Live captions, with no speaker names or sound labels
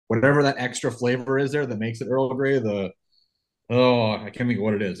whatever that extra flavor is there that makes it Earl Grey. I can't think of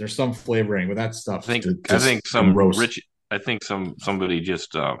what it is. There's some flavoring, but that I stuff's think I just think some gross. rich. I think somebody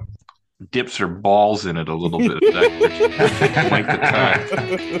just dips her balls in it a little bit that extra length of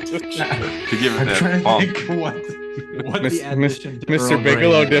time to give it I'm that trying to funk. think what the addition to Mr. Earl Grey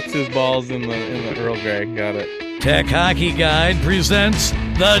Bigelow is. dips his balls in the Earl Grey. Got it. Tech Hockey Guide presents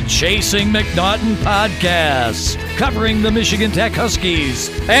the Chasing McNaughton podcast, covering the Michigan Tech Huskies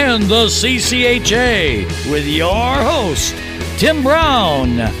and the CCHA with your host, Tim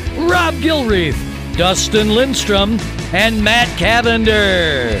Brown, Rob Gilreath, Dustin Lindstrom, and Matt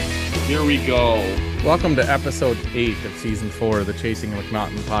Cavender. Here we go. Welcome to episode 8 of season 4 of the Chasing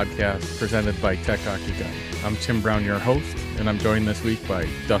McNaughton podcast, presented by Tech Hockey Guide. I'm Tim Brown, your host, and I'm joined this week by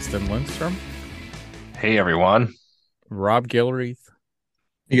Dustin Lindstrom, Hey everyone. Rob Gilreath,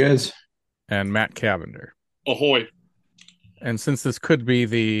 You guys, and Matt Cavender. Ahoy. And since this could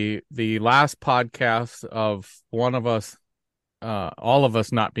be the last podcast of one of us, all of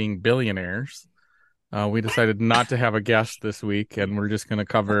us not being billionaires, we decided not to have a guest this week, and we're just going to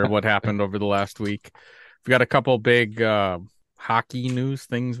cover what happened over the last week. We've got a couple big hockey news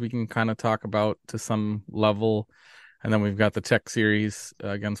things we can kind of talk about to some level. And then we've got the Tech series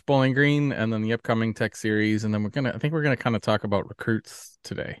against Bowling Green, and then the upcoming Tech series. And then I think we're gonna kind of talk about recruits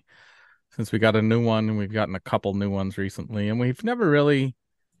today, since we got a new one and we've gotten a couple new ones recently, and we've never really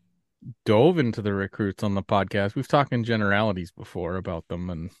dove into the recruits on the podcast. We've talked in generalities before about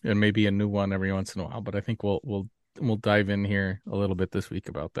them, and maybe a new one every once in a while. But I think we'll dive in here a little bit this week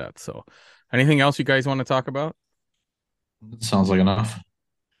about that. So, anything else you guys want to talk about? sounds like enough.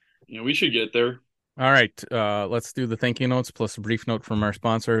 Yeah, we should get there. All right, let's do the thank you notes plus a brief note from our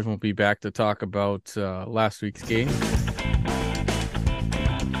sponsors. We'll be back to talk about last week's game.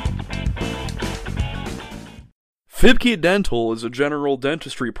 Fibke Dental is a general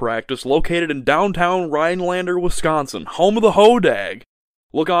dentistry practice located in downtown Rhinelander, Wisconsin, home of the Hodag.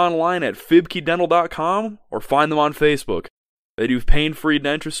 Look online at fibkedental.com or find them on Facebook. They do pain-free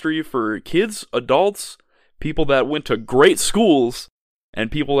dentistry for kids, adults, people that went to great schools, and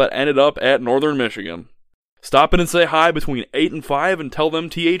people that ended up at Northern Michigan. Stop in and say hi between 8 and 5 and tell them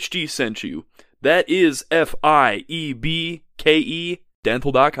THG sent you. That is FIEBKE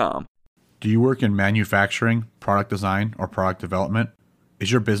dental.com. Do you work in manufacturing, product design, or product development?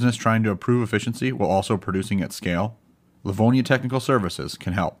 Is your business trying to improve efficiency while also producing at scale? Livonia Technical Services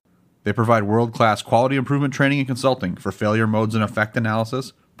can help. They provide world-class quality improvement training and consulting for failure modes and effect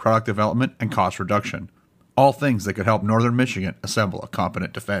analysis, product development, and cost reduction. All things that could help Northern Michigan assemble a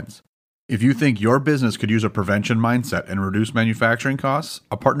competent defense. If you think your business could use a prevention mindset and reduce manufacturing costs,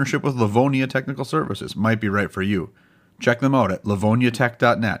 a partnership with Livonia Technical Services might be right for you. Check them out at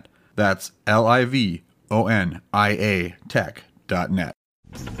livoniatech.net. That's LIVONIA tech.net.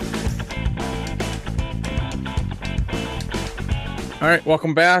 All right,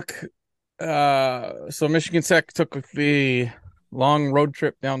 welcome back. So Michigan Tech took the long road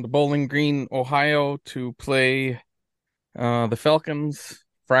trip down to Bowling Green, Ohio to play the Falcons.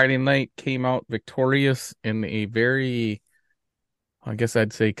 Friday night came out victorious in a very, I guess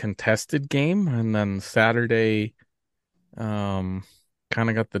I'd say, contested game. And then Saturday kind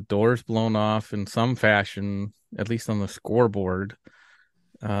of got the doors blown off in some fashion, at least on the scoreboard,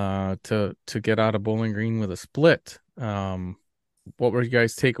 to get out of Bowling Green with a split. What were you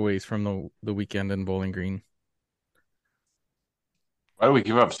guys' takeaways from the weekend in Bowling Green? Why do we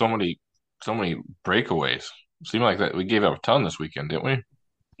give up so many breakaways? It seemed like that we gave up a ton this weekend, didn't we?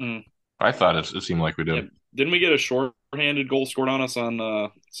 Mm. I thought it seemed like we Yeah. did. Didn't we get a short-handed goal scored on us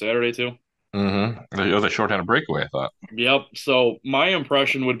on Saturday too? Mm-hmm. It was a shorthanded breakaway, I thought. Yep. So my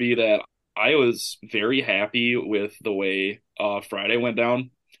impression would be that I was very happy with the way Friday went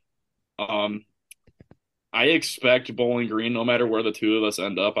down. Um, I expect Bowling Green, no matter where the two of us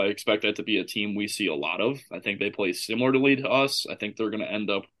end up, I expect that to be a team we see a lot of. I think they play similarly to us. I think they're going to end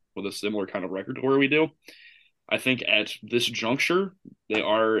up with a similar kind of record to where we do. I think at this juncture, they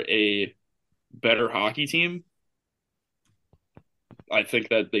are a better hockey team. I think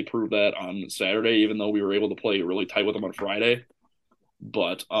that they proved that on Saturday, even though we were able to play really tight with them on Friday.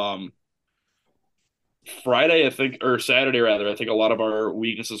 But Friday, I think, or Saturday rather, I think a lot of our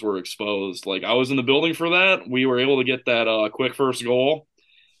weaknesses were exposed. Like I was in the building for that. We were able to get that quick first goal,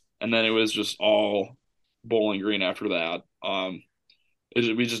 and then it was just all Bowling Green after that.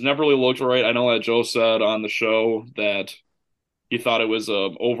 We just never really looked right. I know that Joe said on the show that he thought it was a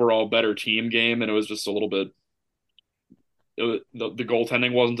overall better team game, and it was just a little bit. The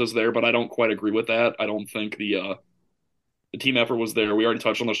goaltending wasn't as there, but I don't quite agree with that. I don't think the team effort was there. We already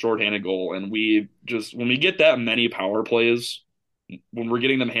touched on the shorthanded goal, and we just when we get that many power plays, when we're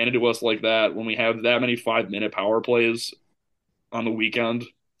getting them handed to us like that, when we have that many 5-minute power plays on the weekend,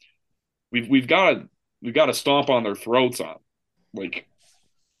 we've got to stomp on their throats on, like,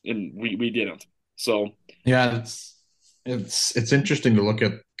 and we didn't. So Yeah, it's interesting to look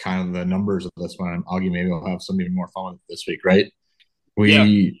at kind of the numbers of this one. And Augie, maybe I'll have some even more fun with it this week, right? yeah,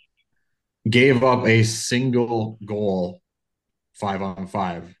 We gave up a single goal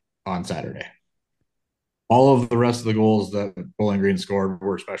 5-on-5 on Saturday. All of the rest of the goals that Bowling Green scored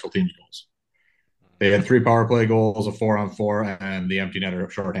were special teams goals. They had 3 power play goals, a 4-on-4, and the empty netter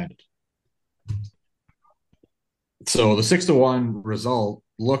shorthanded. So the 6-1 result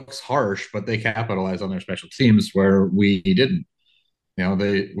looks harsh, but they capitalized on their special teams where we didn't.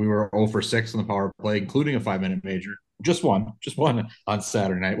 We were 0 for 6 in the power play, including a 5-minute major. Just one on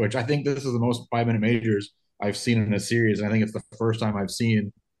Saturday night, which I think this is the most 5-minute majors I've seen in a series. And I think it's the first time I've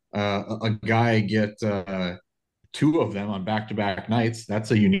seen a guy get 2 of them on back-to-back nights.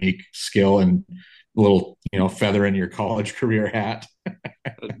 That's a unique skill and a little, feather in your college career hat.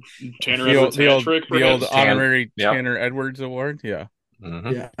 Tanner Edwards hat trick, the old perhaps? honorary Yep. Tanner Edwards Award. Yeah.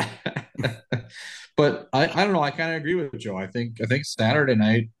 Mhm. Yeah. But I don't know. I kind of agree with Joe. I think Saturday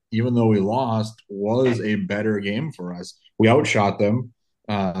night, even though we lost, was a better game for us. We outshot them.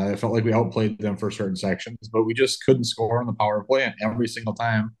 I felt like we outplayed them for certain sections, but we just couldn't score on the power play. And every single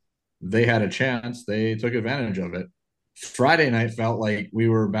time they had a chance, they took advantage of it. Friday night felt like we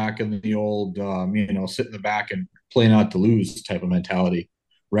were back in the old, sit in the back and play not to lose type of mentality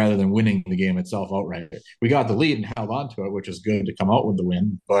rather than winning the game itself outright. We got the lead and held on to it, which is good to come out with the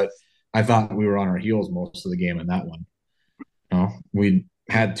win. But I thought we were on our heels most of the game in that one. We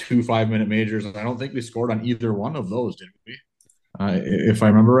had 2 5-minute majors, and I don't think we scored on either one of those, did we? If I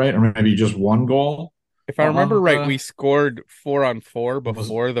remember right, or maybe just one goal. If I remember right, we scored 4-on-4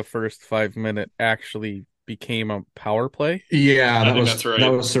 before the first 5-minute actually became a power play. Yeah, I think that's right.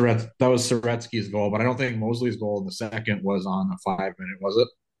 that was Soretsky's goal, but I don't think Mosley's goal in the second was on a 5-minute, was it?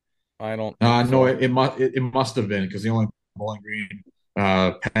 I don't. No, it must have been because the only Bowling Green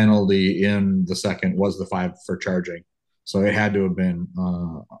penalty in the second was the 5 for charging, so it had to have been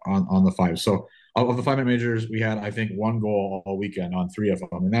on the 5. So of the 5-minute majors, we had I think 1 goal all weekend on 3 of them,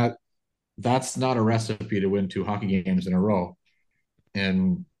 and that's not a recipe to win 2 hockey games in a row.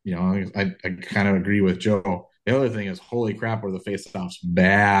 And I kind of agree with Joe. The other thing is, holy crap, were the faceoffs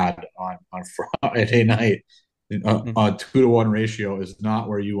bad on Friday night. A 2-to-1 ratio is not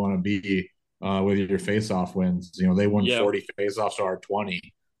where you want to be with your faceoff wins. They won 40 faceoffs to our 20.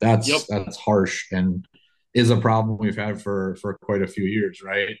 That's harsh and is a problem we've had for quite a few years,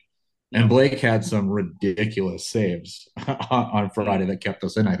 right? And Blake had some ridiculous saves on Friday that kept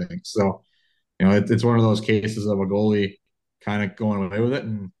us in, I think. So, it's one of those cases of a goalie kind of going away with it.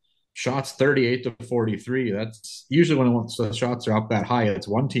 And shots 38-43. That's usually when the shots are up that high, it's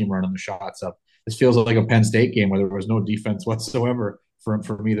one team running the shots up. This feels like a Penn State game where there was no defense whatsoever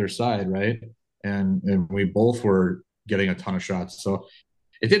from either side, right? And we both were getting a ton of shots. So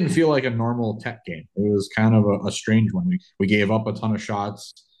it didn't feel like a normal Tech game. It was kind of a strange one. We gave up a ton of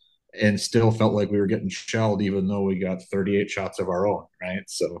shots and still felt like we were getting shelled, even though we got 38 shots of our own, right?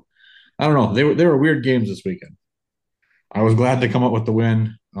 So I don't know. They were weird games this weekend. I was glad to come up with the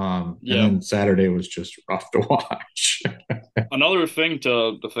win. And then Saturday was just rough to watch. Another thing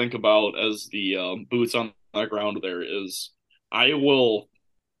to think about as the boots on the ground there is I will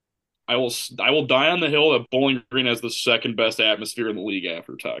die on the hill that Bowling Green has the second best atmosphere in the league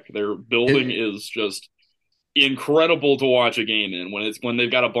after Tech. Their building is just incredible to watch a game in. When they've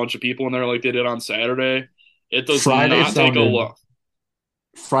got a bunch of people in there like they did on Saturday, it does not take a look.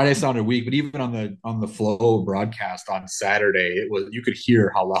 Friday sounded weak, but even on the Flow broadcast on Saturday, you could hear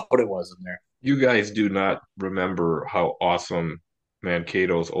how loud it was in there. You guys do not remember how awesome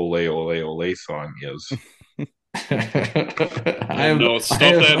Mankato's Ole Ole Ole song is. No, stuff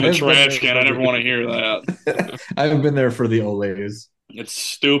that in the trash can. I never want to hear that. I haven't been there for the Oles. It's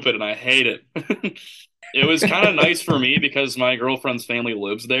stupid, and I hate it. It was kind of nice for me because my girlfriend's family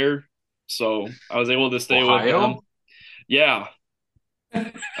lives there, so I was able to stay with them. Yeah.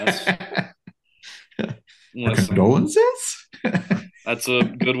 Condolences? That's a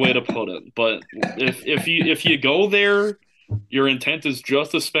good way to put it. But if you go there, your intent is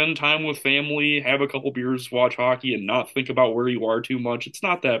just to spend time with family, have a couple beers, watch hockey, and not think about where you are too much. It's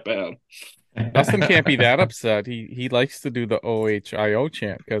not that bad. Dustin can't be that upset. He likes to do the OHIO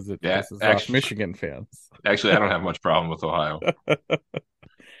chant because it pisses off Michigan fans. Actually, I don't have much problem with Ohio.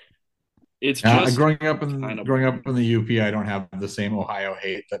 It's just growing up in the UP, I don't have the same Ohio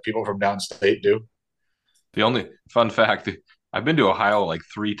hate that people from downstate do. The only fun fact, I've been to Ohio like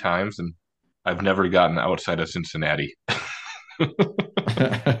 3 times, and I've never gotten outside of Cincinnati.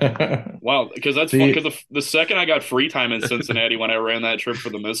 Wow, because that's fun. Because the second I got free time in Cincinnati when I ran that trip for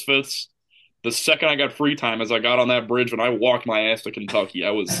the Misfits, the second I got free time as I got on that bridge and I walked my ass to Kentucky, I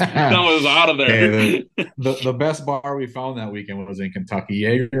was out of there. Hey, the best bar we found that weekend was in Kentucky.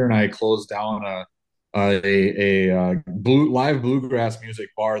 Jaeger and I closed down a live bluegrass music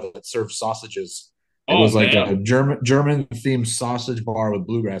bar that served sausages. It was like a German themed sausage bar with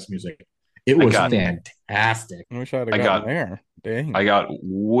bluegrass music. It was fantastic. I wish I'd have gotten there. Dang. I got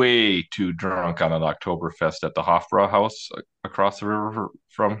way too drunk on an Oktoberfest at the Hofbräu House across the river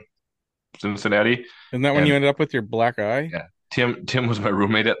from Cincinnati. Isn't that when you ended up with your black eye? Yeah. Tim was my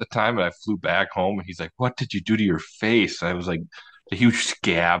roommate at the time, and I flew back home, and he's like, "What did you do to your face?" I was like, a huge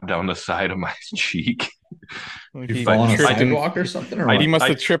scab down the side of my cheek. You fell on a sidewalk or something? Or he must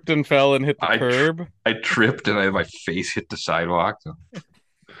have tripped and fell and hit the curb. I tripped, and my face hit the sidewalk.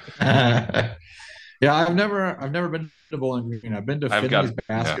 Yeah, I've never been to Bowling Green. I've been to Finney's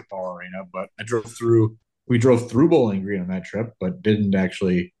basketball arena, but we drove through Bowling Green on that trip, but didn't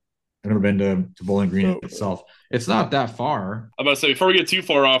actually. I've never been to Bowling Green itself. It's not that far. I'm about to say, before we get too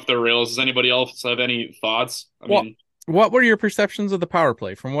far off the rails, does anybody else have any thoughts? What were your perceptions of the power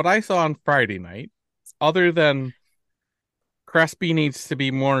play? From what I saw on Friday night, other than Crespi needs to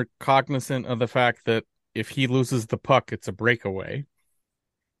be more cognizant of the fact that if he loses the puck, it's a breakaway.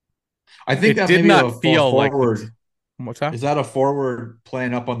 I think it did not feel forward. What's that? Is that a forward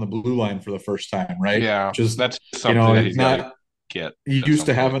playing up on the blue line for the first time, right? Yeah, just that's something that he's not get. You used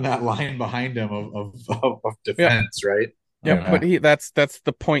to having that line behind him of defense, right? Yeah, but that's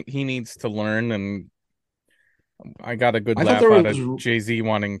the point he needs to learn. And I got a good laugh out of Jay-Z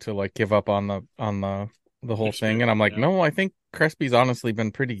wanting to give up on the whole thing, and I'm like, no, I think Crespi's honestly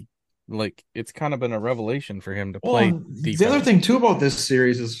been pretty. It's kind of been a revelation for him to play defense. The other thing too about this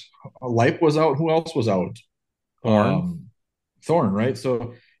series is Leip was out. Who else was out? Thorn, right?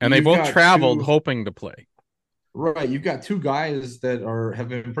 So and they both traveled hoping to play. Right, you've got two guys that have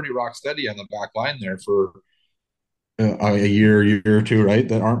been pretty rock steady on the back line there for a year or two, right?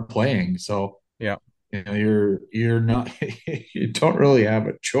 That aren't playing. So yeah, you're not you don't really have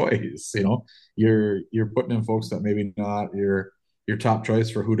a choice. You're putting in folks that maybe not your top choice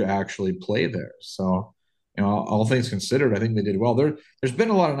for who to actually play there. So, all things considered, I think they did well. There's been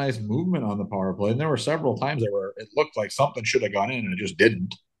a lot of nice movement on the power play, and there were several times where it looked like something should have gone in and it just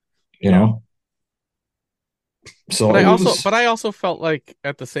didn't. You know. So, but I also felt like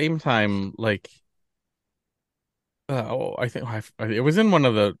at the same time, I think it was in one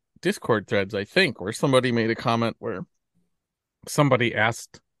of the Discord threads, I think, where somebody made a comment where somebody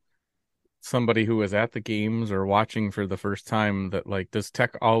asked somebody who was at the games or watching for the first time that does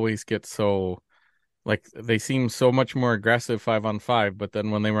Tech always get so they seem so much more aggressive 5-on-5, but then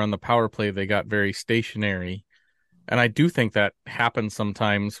when they were on the power play they got very stationary. And I do think that happens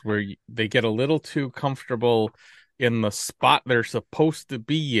sometimes where they get a little too comfortable in the spot they're supposed to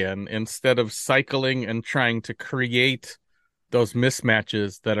be in instead of cycling and trying to create those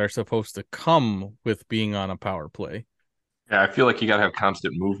mismatches that are supposed to come with being on a power play. Yeah, I feel like you got to have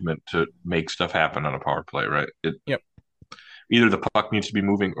constant movement to make stuff happen on a power play, right? Yep. Either the puck needs to be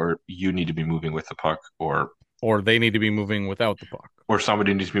moving or you need to be moving with the puck or they need to be moving without the puck. Or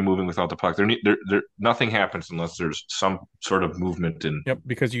somebody needs to be moving without the puck. Nothing happens unless there's some sort of movement in. Yep,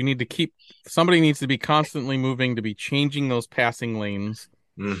 because you need to somebody needs to be constantly moving, to be changing those passing lanes,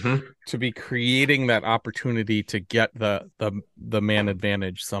 to be creating that opportunity to get the man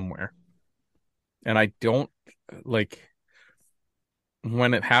advantage somewhere. And I don't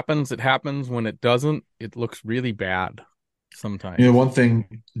when it happens, it happens. When it doesn't, it looks really bad sometimes. One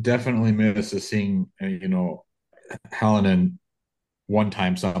thing definitely miss is seeing, Hallinan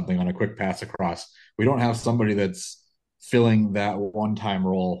one-time something on a quick pass across. We don't have somebody that's filling that one-time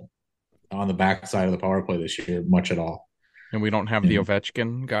role on the backside of the power play this year much at all. And we don't have the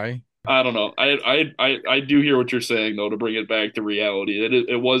Ovechkin guy. I don't know. I do hear what you're saying though. To bring it back to reality,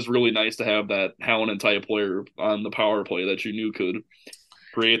 it was really nice to have that Hallinan type player on the power play that you knew could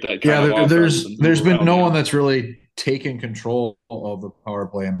create that kind of offense. There's been no one that's really taken control of the power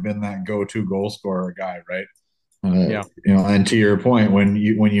play and been that go-to goal scorer guy, right? And to your point, when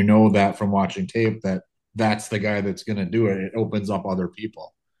you know that from watching tape that's the guy that's going to do it, it opens up other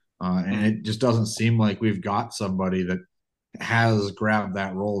people, and it just doesn't seem like we've got somebody that has grabbed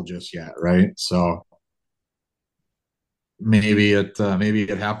that role just yet, right? So maybe it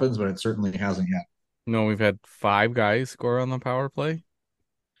happens, but it certainly hasn't yet. No, we've had 5 guys score on the power play,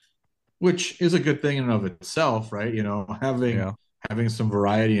 which is a good thing in and of itself, right? Having some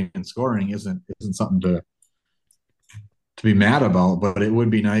variety in scoring isn't something to be mad about, but it would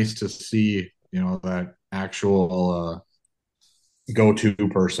be nice to see, that actual go-to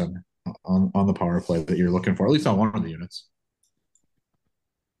person on the power play that you're looking for, at least on one of the units.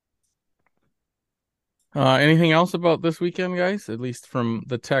 Anything else about this weekend, guys? At least from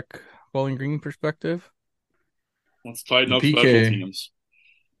the Tech Bowling Green perspective? Let's tighten The up special PK, teams.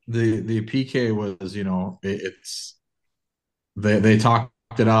 the PK was, it's they talked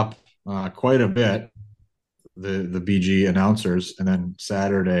it up quite a bit, the BG announcers, and then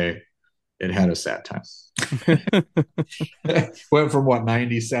Saturday it had a sad time. Went from what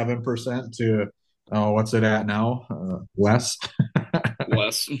 97% to what's it at now? Less.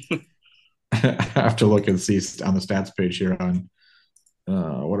 Less. I have to look and see on the stats page here on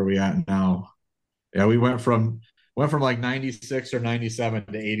what are we at now? Yeah, we went from like 96 or 97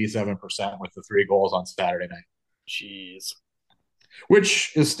 to 87% with the 3 goals on Saturday night. Jeez.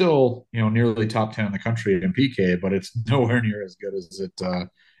 Which is still, nearly top 10 in the country in PK, but it's nowhere near as good as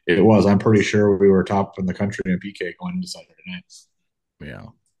it was. I'm pretty sure we were top in the country in PK going into Saturday night. Yeah.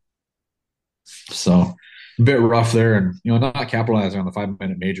 So a bit rough there, and not capitalizing on the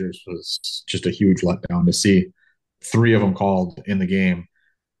 5-minute majors was just a huge letdown to see 3 of them called in the game,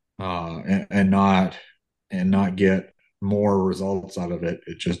 and not get more results out of it.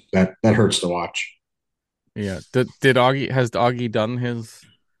 It just that hurts to watch. Yeah. Has Augie done his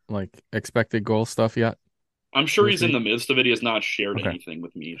expected goal stuff yet? I'm sure he's in the midst of it. He has not shared anything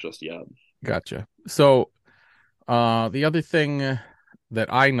with me just yet. Gotcha. So, the other thing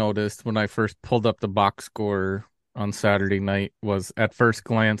that I noticed when I first pulled up the box score on Saturday night was at first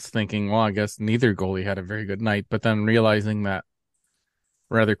glance thinking, well, I guess neither goalie had a very good night, but then realizing that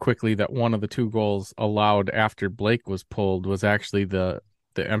rather quickly that one of the 2 goals allowed after Blake was pulled was actually the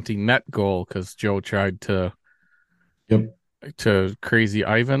empty net goal, because Joe tried to Crazy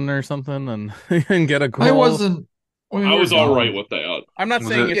Ivan or something and get a goal. I wasn't. I was all right with that. I'm not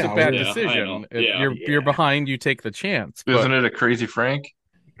saying it's a bad decision. If you're behind, you take the chance. Isn't it a Crazy Frank?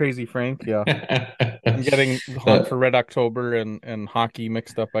 Crazy Frank, yeah. I'm getting Hunt for Red October and hockey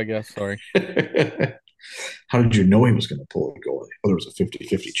mixed up, I guess. Sorry. How did you know he was going to pull a goal? Well, there was a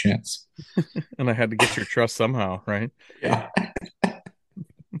 50-50 chance. And I had to get your trust somehow, right? Yeah.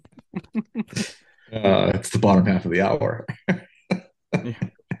 It's the bottom half of the hour. Yeah.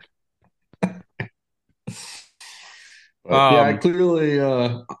 Yeah, clearly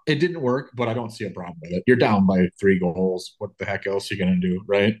it didn't work, but I don't see a problem with it. You're down by 3 goals. What the heck else are you going to do,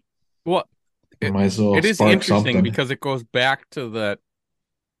 right? Well, it is interesting because it goes back to that.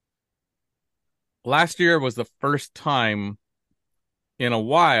 Last year was the first time in a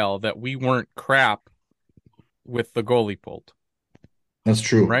while that we weren't crap with the goalie pulled. That's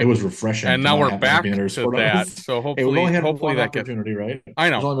true. Right? It was refreshing. And now we're back to that. So hopefully that gets opportunity, right? I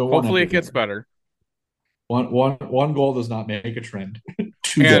know. Hopefully it gets better. One goal does not make a trend.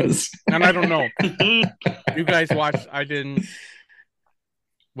 2 does. And I don't know. You guys watched. I didn't.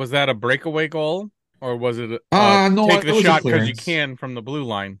 Was that a breakaway goal, or was it no, take the shot because you can from the blue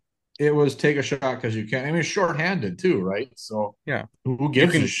line? It was take a shot because you can. I mean, shorthanded too, right? So yeah, who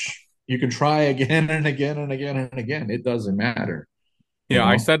gives you can try again and again and again and again. It doesn't matter. Yeah,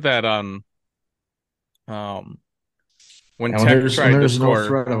 I said that on when Tech tried to score. No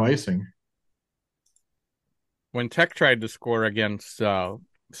threat of icing. When Tech tried to score against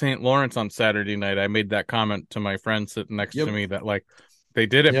St. Lawrence on Saturday night, I made that comment to my friend sitting next to me that they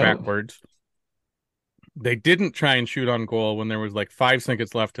did it backwards. They didn't try and shoot on goal when there was 5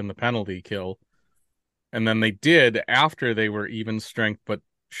 seconds left in the penalty kill. And then they did after they were even strength, but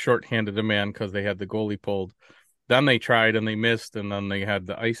shorthanded a man because they had the goalie pulled. Then they tried and they missed, and then they had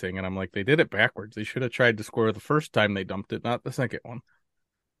the icing. And I'm like, they did it backwards. They should have tried to score the first time they dumped it, not the second one.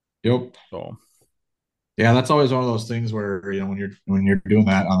 Yep. So, yeah, that's always one of those things where when you're doing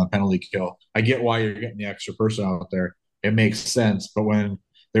that on the penalty kill, I get why you're getting the extra person out there. It makes sense, but when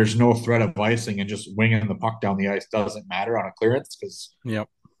there's no threat of icing and just winging the puck down the ice doesn't matter on a clearance because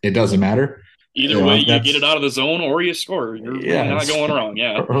it doesn't matter. Either way, you get it out of the zone or you score. You're not going wrong.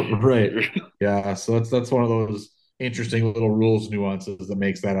 Yeah, right. Yeah, so that's one of those interesting little rules nuances that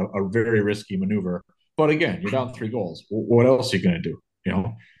makes that a very risky maneuver. But again, you're down 3 goals. What else are you going to do?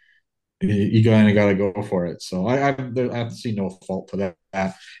 You kind of got to go for it. So I see no fault to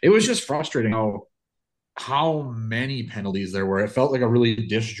that. It was just frustrating how many penalties there were. It felt like a really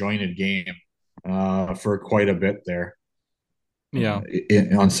disjointed game for quite a bit there. Yeah,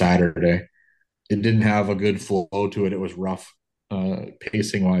 on Saturday, it didn't have a good flow to it. It was rough,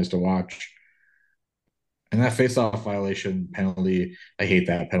 pacing wise to watch. And that face-off violation penalty, I hate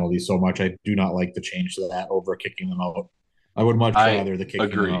that penalty so much. I do not like the change to that over kicking them out. I would much rather the kicking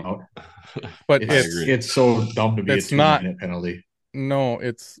them out. But it's so dumb to be a 2-minute penalty. No,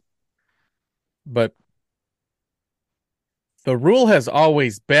 but The rule has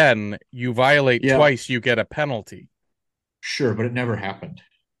always been you violate Yeah. twice, you get a penalty. Sure, but it never happened.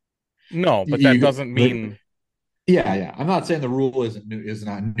 No, but that doesn't mean. Yeah. I'm not saying the rule is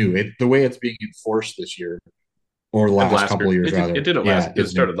not new. The way it's being enforced this year, or the last couple of years, rather. It did it last. It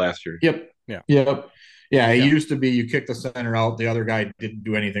started last year. Yep. Yeah. Yep. Yeah, it used to be you kick the center out, the other guy didn't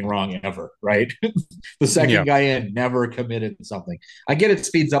do anything wrong ever, right? The second guy in never committed something. I get it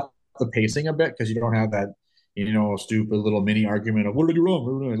speeds up the pacing a bit because you don't have that, stupid little mini argument of what did I do wrong?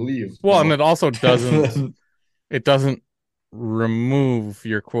 Where did I leave? Well, and it also doesn't remove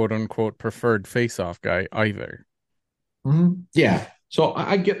your quote unquote preferred face-off guy either. Mm-hmm. Yeah. So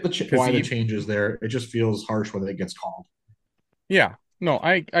I get why the change is there. It just feels harsh when it gets called. Yeah. No,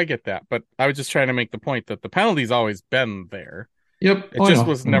 I get that, but I was just trying to make the point that the penalty's always been there. Yep. It just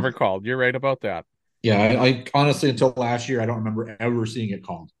was never called. You're right about that. Yeah, I honestly, until last year, I don't remember ever seeing it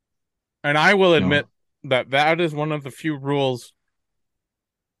called. And I will admit that is one of the few rules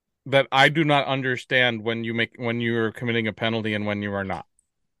that I do not understand when you are committing a penalty and when you are not.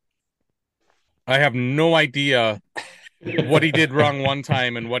 I have no idea what he did wrong one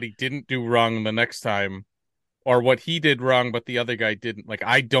time and what he didn't do wrong the next time, or what he did wrong but the other guy didn't. Like,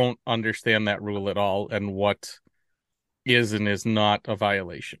 I don't understand that rule at all, and what is and is not a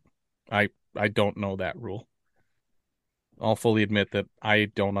violation. I don't know that rule. I'll fully admit that I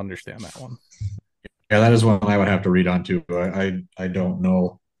don't understand that one. Yeah, that is one I would have to read on too. I don't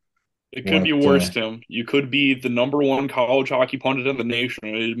know. It could be worse, Tim. You could be the #1 college hockey pundit in the nation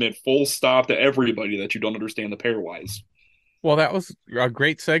and admit full stop to everybody that you don't understand the pairwise. Well, that was a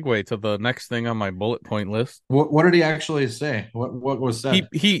great segue to the next thing on my bullet point list. What did he actually say? What was said?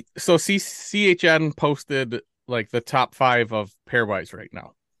 So CHN posted like the top 5 of pairwise right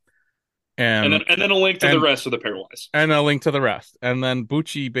now. And then a link to the rest of the pairwise. And a link to the rest. And then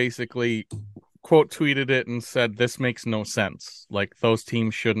Bucci basically quote tweeted it and said, "This makes no sense. Like, those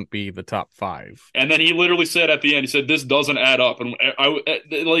teams shouldn't be the top 5." And then he literally said at the end, he said, "This doesn't add up." And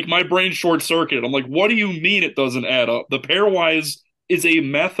like my brain short circuited. I'm like, what do you mean it doesn't add up? The pairwise is a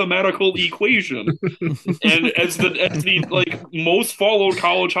mathematical equation. And as the like most followed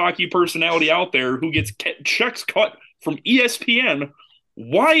college hockey personality out there who gets checks cut from ESPN,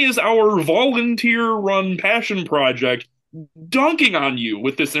 why is our volunteer-run passion project dunking on you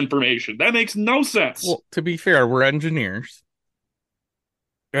with this information? That makes no sense. Well, to be fair, we're engineers,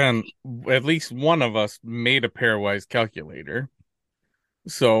 and at least one of us made a pairwise calculator.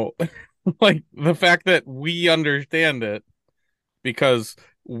 So, like, the fact that we understand it because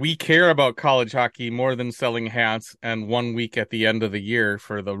we care about college hockey more than selling hats and 1 week at the end of the year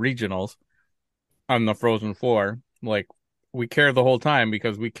for the regionals on the Frozen Four, like, we care the whole time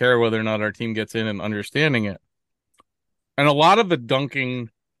because we care whether or not our team gets in and understanding it. And a lot of the dunking,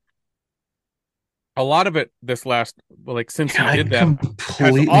 a lot of it this last, like, since he did that,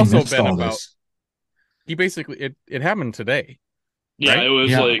 has also been about. He basically it happened today. Yeah, right? it was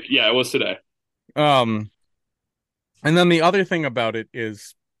it was today. And then the other thing about it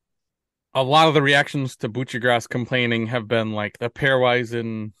is, a lot of the reactions to Buccigross complaining have been like, the pairwise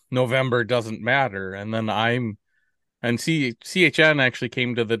in November doesn't matter, and then CHN actually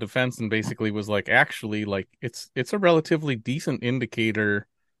came to the defense and basically was like, actually, like, it's a relatively decent indicator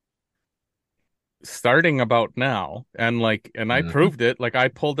starting about now. And I proved it. Like, I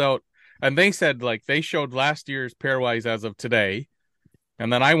pulled out, and they said, like, they showed last year's pairwise as of today.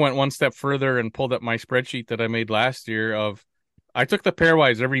 And then I went one step further and pulled up my spreadsheet that I made last year I took the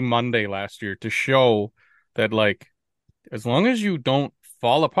pairwise every Monday last year to show that, like, as long as you don't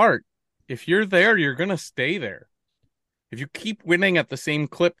fall apart, if you're there, you're going to stay there. If you keep winning at the same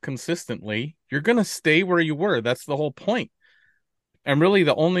clip consistently, you're going to stay where you were. That's the whole point. And really,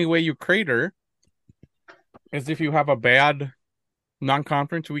 the only way you crater is if you have a bad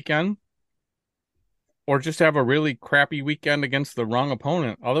non-conference weekend or just have a really crappy weekend against the wrong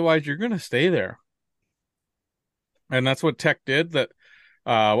opponent. Otherwise, you're going to stay there. And that's what Tech did. That,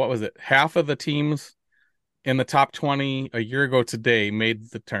 what was it? Half of the teams in the top 20 a year ago today made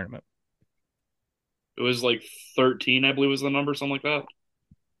the tournament. It was like 13, I believe was the number, something like that.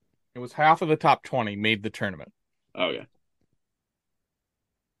 It was half of the top 20 made the tournament. Oh, yeah.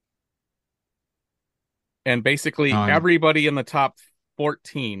 And basically everybody in the top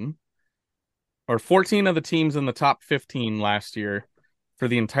 14, or 14 of the teams in the top 15 last year for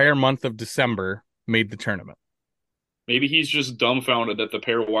the entire month of December made the tournament. Maybe he's just dumbfounded that the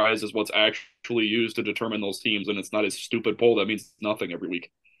pairwise is what's actually used to determine those teams, and it's not a stupid poll that means nothing every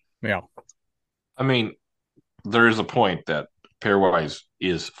week. Yeah. I mean, there is a point that pairwise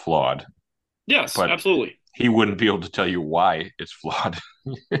is flawed. Yes, absolutely. he wouldn't be able to tell you why it's flawed.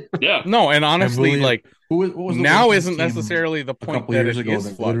 Yeah. No, and honestly, believe- like what was the now women's isn't team necessarily the a point couple that years it ago is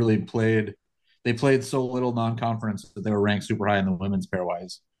that flawed. literally played so little non-conference that they were ranked super high in the women's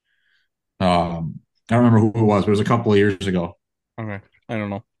pairwise. I don't remember who it was, but it was a couple of years ago. Okay, I don't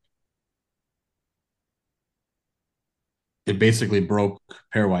know. It basically broke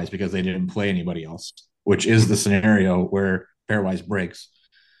pairwise because they didn't play anybody else, which is the scenario where pairwise breaks.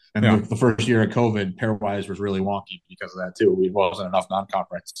 And Yeah. the first year of COVID, pairwise was really wonky because of that too. It wasn't enough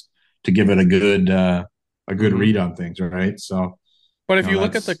non-conference to give it a good Mhm. read on things, right? So, But if No, you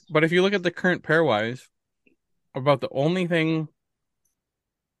look at that's- if you look at the current pairwise, about the only thing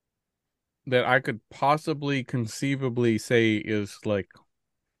that I could possibly conceivably say is like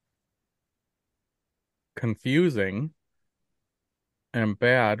confusing and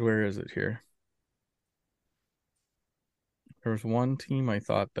bad, where is it here? There was one team I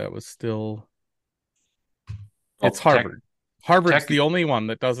thought that was still. It's Harvard. Harvard's Tech- the only one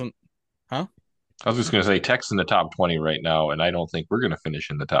that doesn't. I was just going to say Tech's in the top 20 right now, and I don't think we're going to finish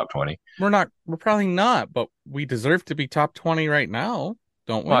in the top 20. We're probably not, but we deserve to be top 20 right now,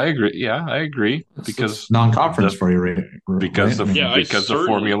 don't we? Well, I agree. Yeah, I agree because non-conference the- for you, right? because right? Yeah, I because the certainly-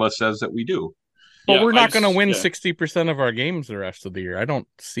 formula says that we do. But Yeah, we're not going to win yeah. 60% of our games the rest of the year. I don't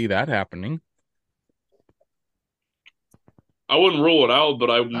see that happening. I wouldn't rule it out, but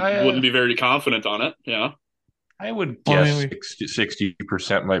I I, wouldn't be very confident on it. Yeah. I would Well, I guess mean,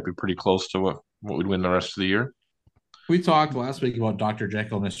 60% might be pretty close to what we'd win the rest of the year. We talked last week about Dr.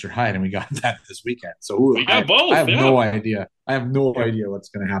 Jekyll, Mr. Hyde, and we got that this weekend. So We got both, I have yeah. no idea. I have no idea what's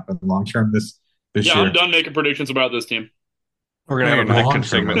going to happen long term this Yeah, year. I'm done making predictions about this team. We're going to have a Long Michigan term.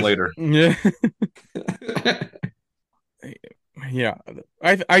 segment later. Yeah. Yeah.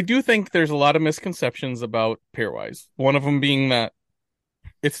 I do think there's a lot of misconceptions about pairwise. One of them being that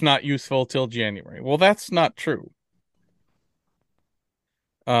it's not useful till January. Well, that's not true.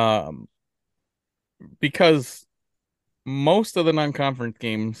 Because most of the non-conference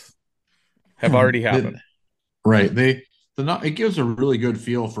games have already happened. Right. It gives a really good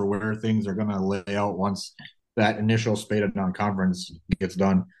feel for where things are going to lay out once that initial spate of non-conference gets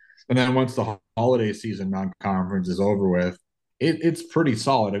done. And then once the holiday season non-conference is over with, it's pretty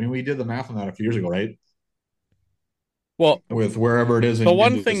solid. I mean, we did the math on that a few years ago, right? Well, With wherever it is in the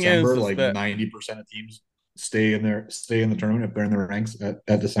one into thing December, is like that 90% of teams stay in the tournament if they're in the ranks at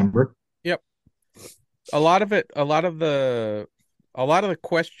December. a lot of the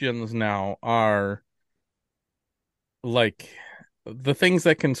questions now are like the things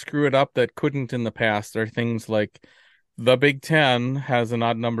that can screw it up that couldn't in the past are things like the Big Ten has an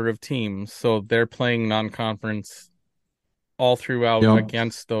odd number of teams, so they're playing non-conference all throughout Yep.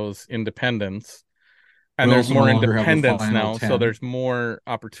 against those independents. And We there's also more no longer have the independents final now, so 10. there's more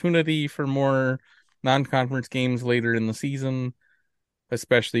opportunity for more non-conference games later in the season,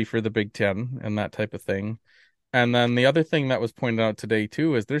 especially for the Big Ten and that type of thing. And then the other thing that was pointed out today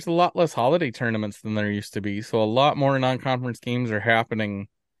too is there's a lot less holiday tournaments than there used to be. So a lot more non-conference games are happening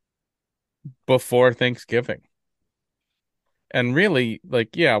before Thanksgiving. And really,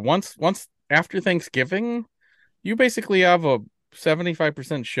 like, yeah, once after Thanksgiving, you basically have a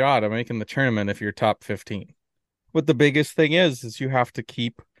 75% shot of making the tournament if you're top 15. But the biggest thing is you have to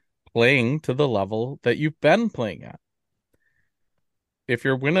keep playing to the level that you've been playing at. If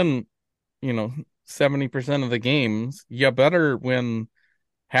you're winning, 70% of the games, you better win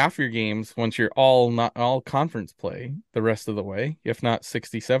half your games once you're not all conference play the rest of the way, if not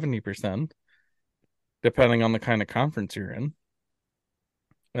 60-70%, depending on the kind of conference you're in.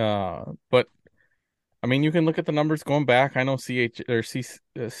 But I mean, you can look at the numbers going back. I know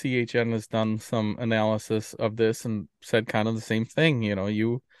CHN has done some analysis of this and said kind of the same thing.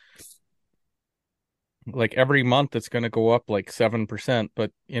 You like every month it's going to go up like 7%, but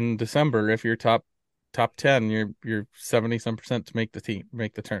in December, if you're top 10, you're 70-some% to make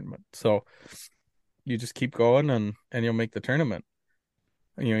the tournament. So you just keep going and you'll make the tournament.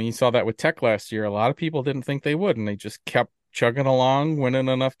 You saw that with Tech last year. A lot of people didn't think they would, and they just kept chugging along, winning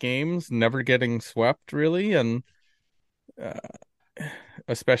enough games, never getting swept really, and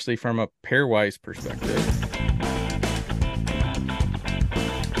especially from a pairwise perspective.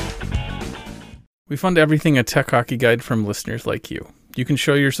 We fund everything a Tech Hockey Guide from listeners like you. You can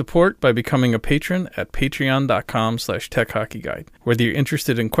show your support by becoming a patron at patreon.com/techhockeyguide. Whether you're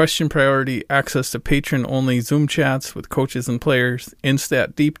interested in question priority, access to patron-only Zoom chats with coaches and players,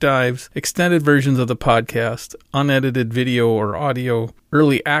 in-stat deep dives, extended versions of the podcast, unedited video or audio,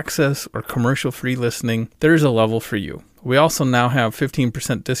 early access, or commercial-free listening, there's a level for you. We also now have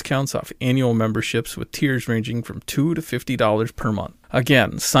 15% discounts off annual memberships with tiers ranging from $2 to $50 per month.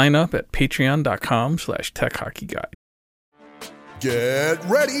 Again, sign up at patreon.com/techhockeyguide. Get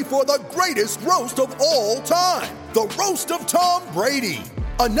ready for the greatest roast of all time, the Roast of Tom Brady,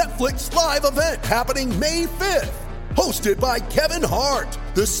 a Netflix live event happening May 5th. Hosted by Kevin Hart,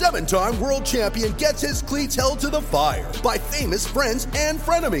 the 7-time world champion gets his cleats held to the fire by famous friends and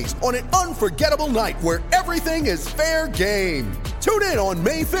frenemies on an unforgettable night where everything is fair game. Tune in on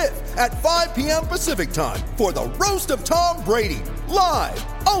May 5th at 5 p.m. Pacific time for the Roast of Tom Brady, live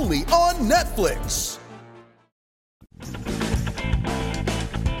only on Netflix.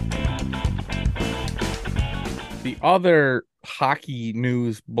 The other hockey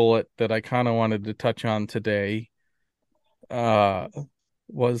news bullet that I kind of wanted to touch on today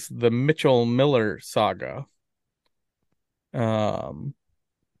was the Mitchell Miller saga. A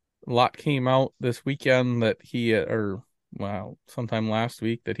lot came out this weekend that sometime last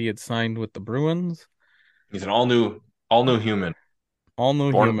week that he had signed with the Bruins. He's an all new human.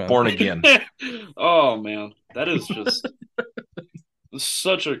 Born again. Oh man, that is just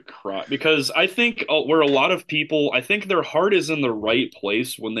such a crap, because I think where a lot of people, I think their heart is in the right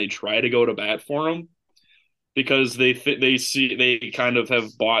place when they try to go to bat for him, because they kind of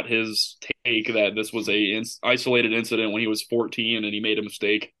have bought his take that this was a isolated incident when he was 14 and he made a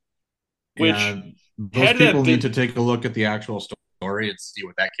mistake. Which those people need to take a look at the actual story and see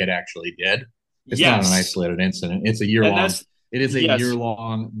what that kid actually did. It's not an isolated incident. It's a year-long. It is a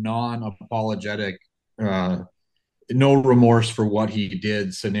year-long, non-apologetic, no remorse for what he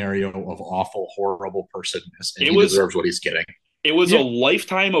did scenario of awful, horrible personness. And he deserves what he's getting. It was a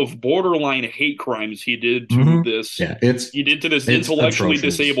lifetime of borderline hate crimes he did to this. Yeah, he did to this intellectually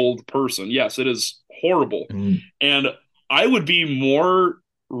disabled person. Yes, it is horrible. And I would be more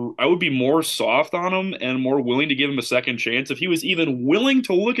soft on him and more willing to give him a second chance if he was even willing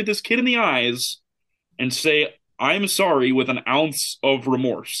to look at this kid in the eyes and say, "I'm sorry," with an ounce of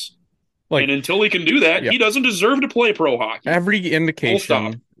remorse. And until he can do that, he doesn't deserve to play pro hockey. Every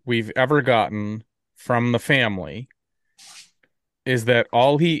indication we've ever gotten from the family is that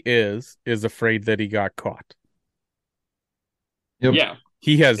all he is afraid that he got caught. Yep. Yeah.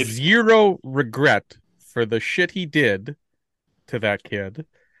 He has zero regret for the shit he did to that kid.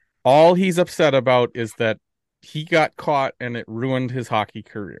 All he's upset about is that he got caught and it ruined his hockey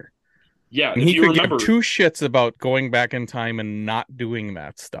career. Yeah, and he could give two shits about going back in time and not doing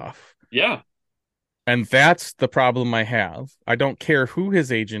that stuff. Yeah. And that's the problem I have. I don't care who his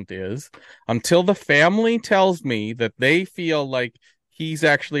agent is until the family tells me that they feel like he's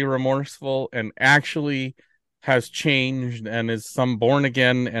actually remorseful and actually has changed and is some born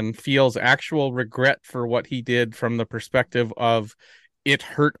again and feels actual regret for what he did from the perspective of it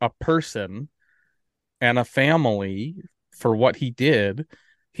hurt a person and a family for what he did.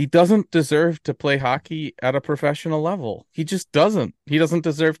 He doesn't deserve to play hockey at a professional level. He just doesn't. He doesn't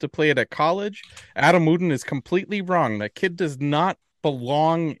deserve to play it at college. Adam Wooden is completely wrong. That kid does not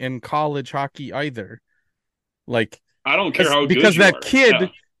belong in college hockey either. Like, I don't care how good because you that are.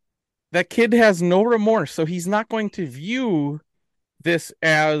 kid, that kid has no remorse, so he's not going to view this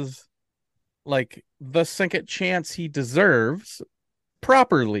as like the second chance he deserves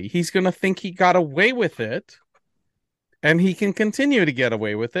properly. He's going to think he got away with it. And he can continue to get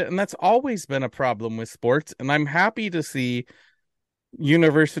away with it. And that's always been a problem with sports. And I'm happy to see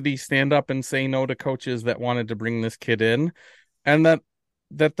universities stand up and say no to coaches that wanted to bring this kid in. And that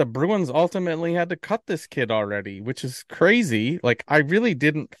the Bruins ultimately had to cut this kid already, which is crazy. Like, I really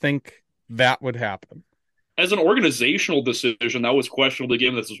didn't think that would happen. As an organizational decision, that was questionable to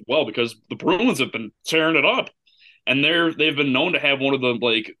give this as well, because the Bruins have been tearing it up. And they've been known to have one of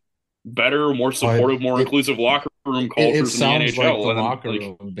the better, more supportive, more inclusive locker room cultures in the NHL. It sounds like the locker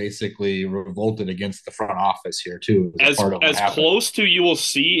room basically revolted against the front office here too. As close to you will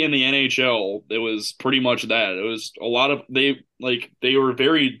see in the NHL, it was pretty much that. It was a lot of they were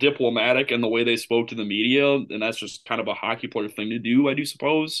very diplomatic in the way they spoke to the media, and that's just kind of a hockey player thing to do, I do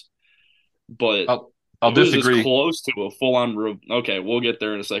suppose. But I'll disagree. As close to a full-on. Okay, we'll get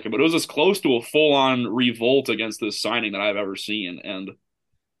there in a second. But it was as close to a full-on revolt against this signing that I've ever seen, and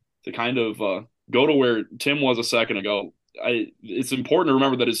to kind of go to where Tim was a second ago, it's important to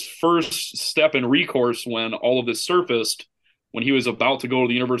remember that his first step in recourse when all of this surfaced, when he was about to go to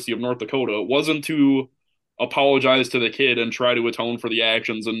the University of North Dakota, wasn't to apologize to the kid and try to atone for the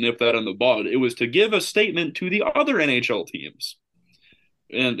actions and nip that in the bud. It was to give a statement to the other NHL teams.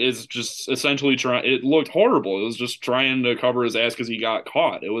 And it's just essentially it looked horrible. It was just trying to cover his ass because he got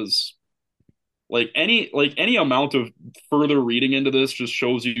caught. It was any amount of further reading into this just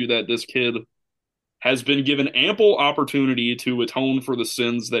shows you that this kid has been given ample opportunity to atone for the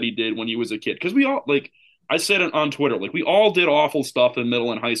sins that he did when he was a kid. Because we all, like, I said it on Twitter, like, we all did awful stuff in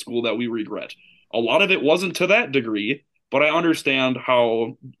middle and high school that we regret. A lot of it wasn't to that degree, but I understand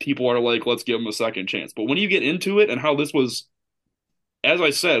how people are like, let's give him a second chance. But when you get into it and how this was, as I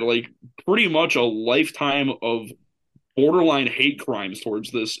said, like, pretty much a lifetime of borderline hate crimes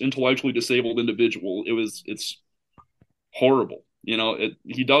towards this intellectually disabled individual, it's horrible. You know,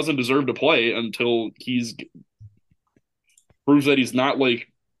 he doesn't deserve to play until he's proves that he's not, like,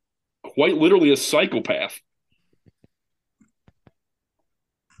 quite literally a psychopath.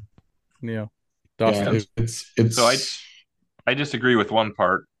 Yeah. Dustin. Yeah, it's So I disagree with one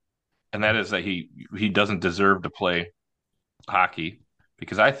part, and that is that he doesn't deserve to play hockey,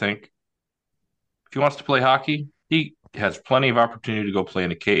 because I think if he wants to play hockey, he has plenty of opportunity to go play in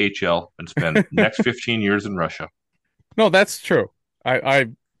the KHL and spend the next 15 years in Russia. No, that's true. I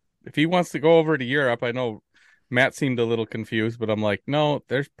if he wants to go over to Europe, I know Matt seemed a little confused, but I'm like, no,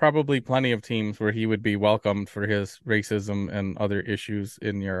 there's probably plenty of teams where he would be welcomed for his racism and other issues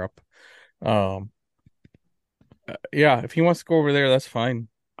in Europe. Yeah, if he wants to go over there, that's fine.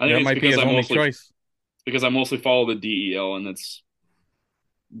 I think That it's might be because his I only mostly choice. because I mostly follow the DEL, and it's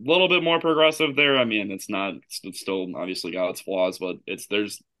a little bit more progressive there. I mean, it's not, it's still obviously got its flaws, but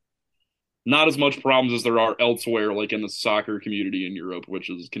there's not as much problems as there are elsewhere, like in the soccer community in Europe, which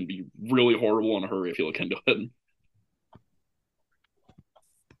can be really horrible in a hurry if you look into it.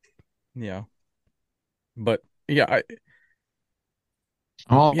 Yeah. But yeah,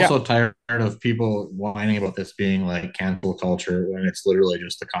 I'm also tired of people whining about this being like cancel culture when it's literally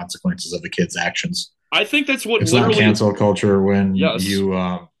just the consequences of the kid's actions. I think that's what It's literally not cancel culture when Yes.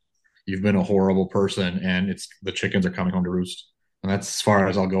 you've been a horrible person and it's the chickens are coming home to roost. And that's as far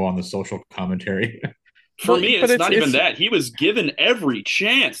as I'll go on the social commentary. For Well, me, but it's not even it's- that. He was given every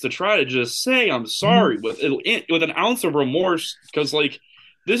chance to try to just say, I'm sorry, with an ounce of remorse, because, like,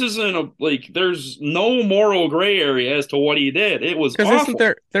 this isn't there's no moral gray area as to what he did. It was because awful.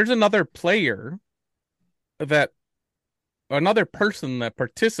 there's another person that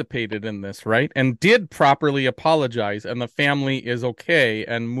participated in this, right? And did properly apologize, and the family is okay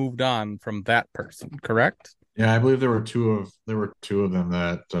and moved on from that person, correct? Yeah, I believe there were two of them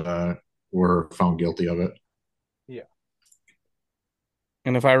that were found guilty of it.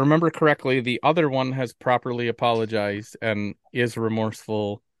 And if I remember correctly, the other one has properly apologized and is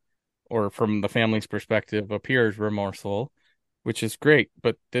remorseful, or from the family's perspective, appears remorseful, which is great.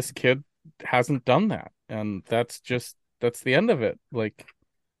 But this kid hasn't done that. And that's the end of it. Like,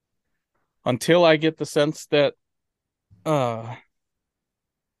 until I get the sense that that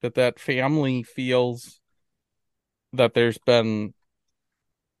family feels that there's been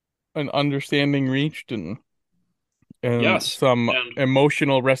an understanding reached and Yes, some and-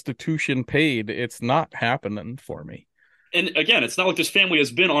 emotional restitution paid, it's not happening for me. And again, it's not like this family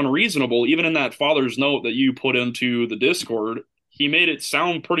has been unreasonable. Even in that father's note that you put into the Discord, he made it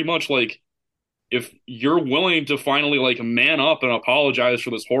sound pretty much like, if you're willing to finally, like, man up and apologize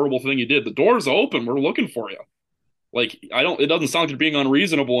for this horrible thing you did, the door's open. We're looking for you. Like, it doesn't sound like you're being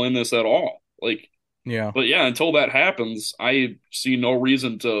unreasonable in this at all. Like, Yeah. but yeah, until that happens, I see no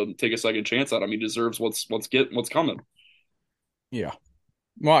reason to take a second chance at him. He deserves what's coming. Yeah.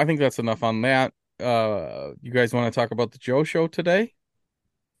 Well, I think that's enough on that. You guys want to talk about the Joe Show today?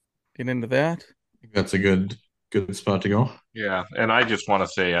 Get into that? I think that's a good spot to go. Yeah, and I just want to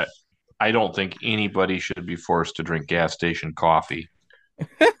say I don't think anybody should be forced to drink gas station coffee.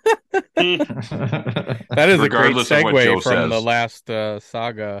 That is a great Regardless of what Joe segue from says. the last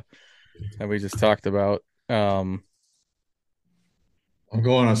saga that we just talked about. I'm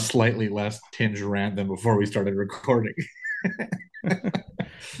going on a slightly less tinge rant than before we started recording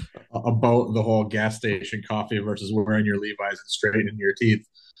about the whole gas station coffee versus wearing your Levi's and straightening your teeth.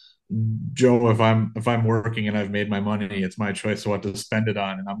 Joe, if I'm working and I've made my money, it's my choice what to spend it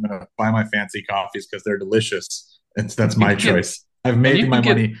on, and I'm gonna buy my fancy coffees because they're delicious. That's my choice. I've made my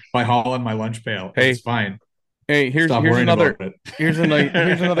money by hauling my lunch pail. Hey. It's fine. Hey, here's Stop worrying another about it. here's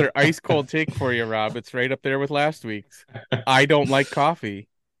another ice cold take for you, Rob. It's right up there with last week's. I don't like coffee.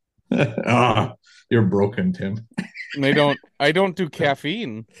 You're broken, Tim. I don't do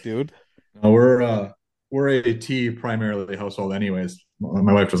caffeine, dude. No, we're a tea primarily household, anyways.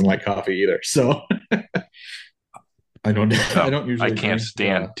 My wife doesn't like coffee either, so I don't usually. I can't drink,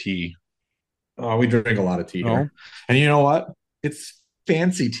 stand tea. we drink a lot of tea No. here, and you know what? It's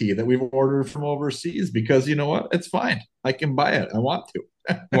fancy tea that we've ordered from overseas because you know what? It's fine. I can buy it. I want to.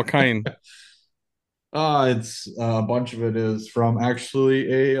 What kind? It's a bunch of it is from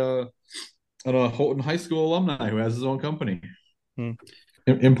actually a Houghton High School alumni who has his own company Hmm.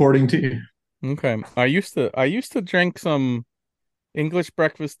 importing tea. Okay. I used to drink some English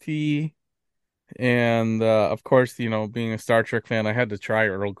breakfast tea, and of course, being a Star Trek fan, I had to try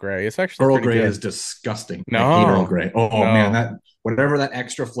Earl Grey. It's actually Earl pretty Grey good. is disgusting. I hate Earl No, Grey. Oh man, no. that whatever that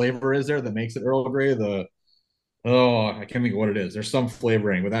extra flavor is there that makes it Earl Grey, I can't think of what it is. There's some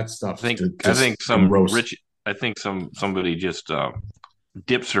flavoring, but that I stuff's think I just think some gross. rich. I think somebody just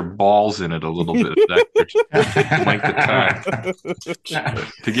dips their balls in it a little bit that extra length of time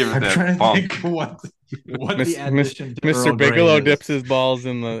to give it I'm that trying to funk. think what the Miss addition to Mr. Earl Grey Bigelow is. dips his balls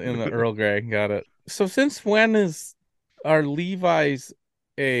in the Earl Grey. Got it. So since when is our Levi's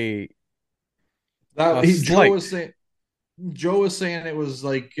a That a he, slight? Joe was saying it was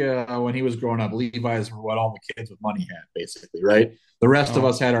like when he was growing up, Levi's were what all the kids with money had, basically, right? The rest of Oh,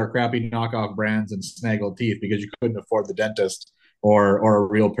 us had our crappy knockoff brands and snaggled teeth because you couldn't afford the dentist or a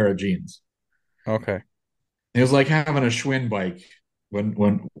real pair of jeans. okay. It was like having a Schwinn bike when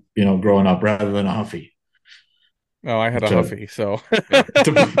growing up rather than a Huffy. Oh, I had a To Huffy, so. Yeah.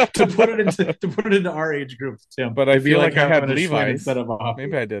 to put it into our age group, Tim, But I it'd be feel like like I had having a Schwinn Levi's. instead of a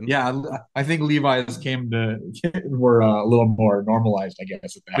Maybe Huffy. I didn't. Yeah, I think Levi's were a little more normalized, I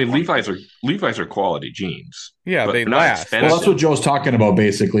guess, at I that mean, point. Levi's are quality jeans, Yeah, but they they're not last. Well, that's expensive. what Joe's talking about.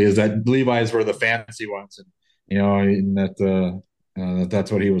 Basically, is that Levi's were the fancy ones, and and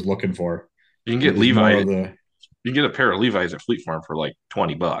that's what he was looking for. You can get Is more Levi. of the You can get a pair of Levi's at Fleet Farm for like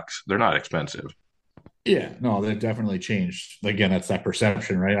 $20. They're not expensive. Yeah, no, they've definitely changed. Again, that's that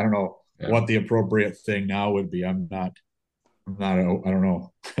perception, right? I don't know Yeah. what the appropriate thing now would be. I don't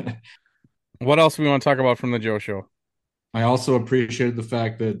know. What else we want to talk about from the Joe Show? I also appreciated the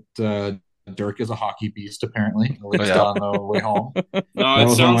fact that Dirk is a hockey beast, apparently, at Oh, least yeah. on the way home. No, That it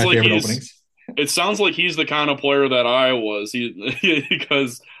was one of sounds my like favorite he's openings. it sounds like he's the kind of player that I was.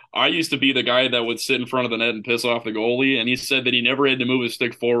 Because I used to be the guy that would sit in front of the net and piss off the goalie, and he said that he never had to move his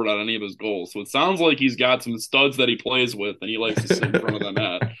stick forward on any of his goals. So it sounds like he's got some studs that he plays with, and he likes to sit in front of the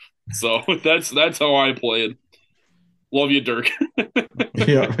net. So that's how I played. Love you, Dirk.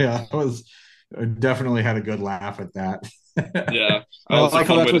 Yeah, I definitely had a good laugh at that. Yeah, that I was a like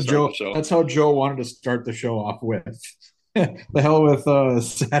how fun way that's to what start the Joe. show. That's how Joe wanted to start the show off with. The hell with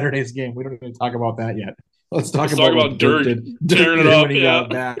Saturday's game. We don't even talk about that yet. Let's talk Let's talk about about what Dirk Dirk did. tearing it When up. he Yeah. got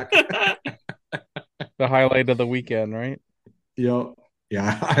back. The highlight of the weekend, right?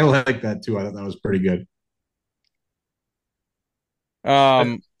 Yeah, I like that too. I thought that was pretty good.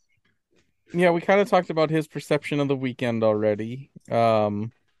 Um, yeah, we kind of talked about his perception of the weekend already.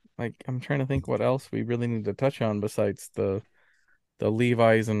 Like I'm trying to think what else we really need to touch on besides the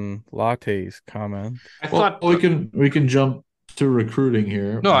Levi's and lattes comment. I Well, thought we can jump to recruiting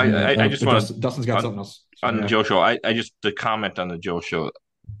here. no, I just want to Dustin's got something else. So, on the yeah. Joe Show. I just the comment on the Joe Show.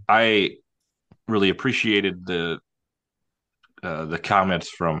 I really appreciated the comments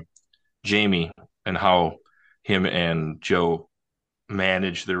from Jamie and how him and Joe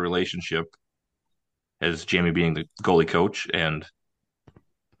manage their relationship as Jamie being the goalie coach and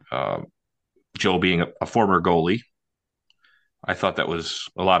uh, Joe being a former goalie. I thought that was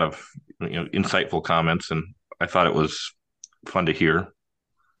a lot of insightful comments, and I thought it was fun to hear.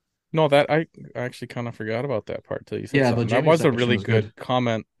 No, that I actually kind of forgot about that part till you said Yeah, the something. That Jamie was a section really was good good.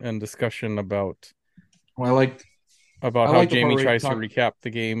 comment and discussion about Well, I how like the part Jamie where he tries to talked. recap the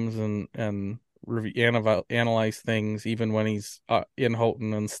games and analyze things even when he's in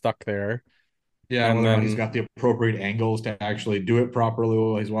Houghton and stuck there. Yeah, And whether or not he's then got the appropriate angles to actually do it properly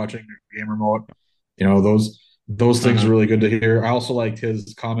while he's watching the game remote. Those things are Mhm. really good to hear. I also liked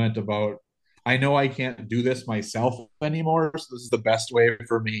his comment about, I know I can't do this myself anymore, so this is the best way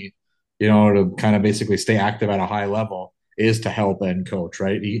for me, to kind of basically stay active at a high level is to help and coach,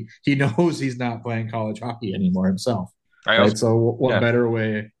 right? He knows he's not playing college hockey anymore himself, I also right? So what yeah better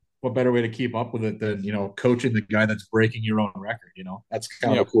way? What better way to keep up with it than coaching the guy that's breaking your own record? That's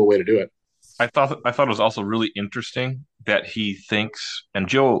kind of yep. a cool way to do it. I thought it was also really interesting that he thinks, and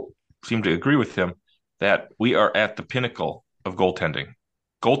Joe seemed to agree with him, that we are at the pinnacle of goaltending.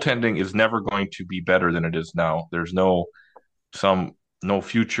 Goaltending is never going to be better than it is now. There's some no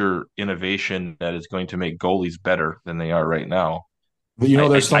future innovation that is going to make goalies better than they are right now. But I,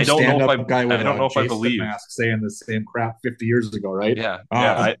 there's I, some I don't know if stand-up guy I with don't a know if I Jason believe. mask saying the same crap 50 years ago, right? Yeah,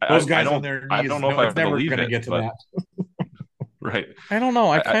 yeah. Those guys on don't their I knees, don't know if no, I it's never believe going to it, get to but that. right. I don't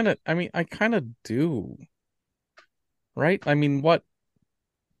know. I, I kind of do. Right? I mean, what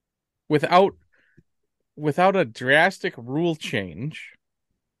without without a drastic rule change,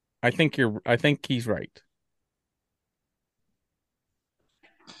 I think he's right.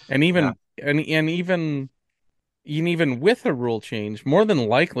 And yeah. even and even even with a rule change, more than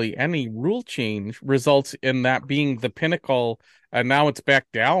likely any rule change results in that being the pinnacle, and now it's back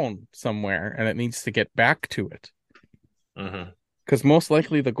down somewhere and it needs to get back to it. Mm-hmm. Because most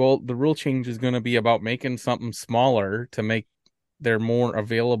likely the rule change is going to be about making something smaller to make there more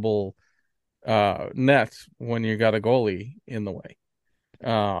available net when you got a goalie in the way.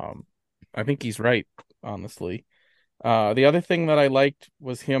 I think he's right, honestly. The other thing that I liked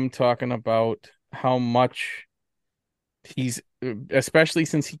was him talking about how much he's, especially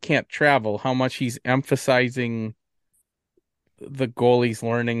since he can't travel, how much he's emphasizing the goalies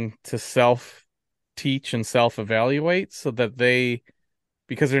learning to self-teach and self-evaluate so that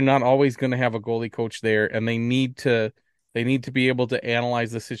because they're not always going to have a goalie coach there, and they need to be able to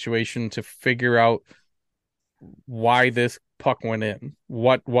analyze the situation to figure out why this puck went in.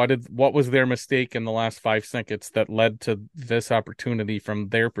 What was their mistake in the last 5 seconds that led to this opportunity from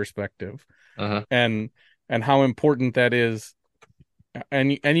their perspective, and how important that is.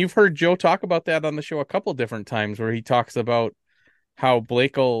 And you've heard Joe talk about that on the show a couple different times, where he talks about how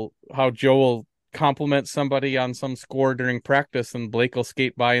Joe will compliment somebody on some score during practice, and Blake will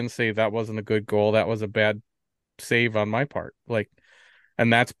skate by and say, that wasn't a good goal, that was a bad save on my part.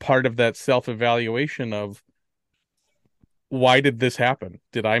 And that's part of that self-evaluation of, why did this happen?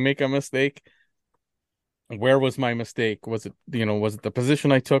 Did I make a mistake? Where was my mistake? Was it the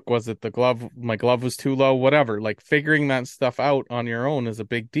position I took? Was it the glove? My glove was too low, whatever. Figuring that stuff out on your own is a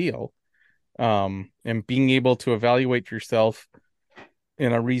big deal. And being able to evaluate yourself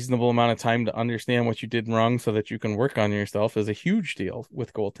in a reasonable amount of time to understand what you did wrong so that you can work on yourself is a huge deal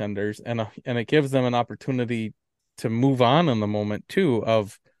with goaltenders. And it gives them an opportunity to move on in the moment too,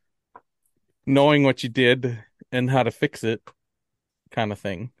 of knowing what you did and how to fix it, kind of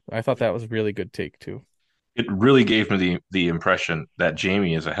thing. I thought that was a really good take too. It really gave me the impression that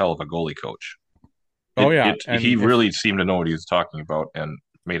Jamie is a hell of a goalie coach. He really seemed to know what he was talking about and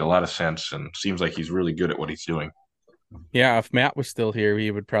made a lot of sense, and seems like he's really good at what he's doing. Yeah, if Matt was still here,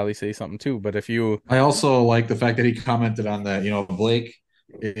 he would probably say something too. But I also like the fact that he commented on that. Blake,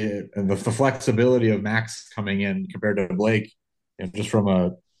 and the flexibility of Max coming in compared to Blake, just from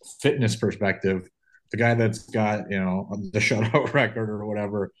a fitness perspective, the guy that's got the shutout record or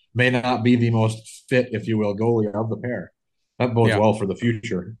whatever may not be the most fit, if you will, goalie of the pair. That bodes well for the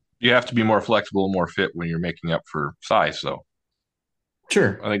future. You have to be more flexible, more fit when you're making up for size, though.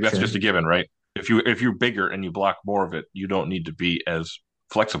 Sure, I think that's just a given, right? If you're bigger and you block more of it, you don't need to be as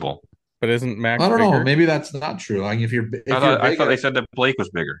flexible. But isn't Max? I don't bigger? know. Maybe that's not true. If you're, I thought they said that Blake was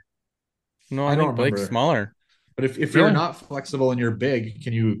bigger. No, I think Blake's smaller. But if you're not flexible and you're big,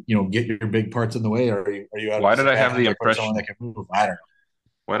 can you get your big parts in the way, or are you? Why did I have the impression that can move? I don't know.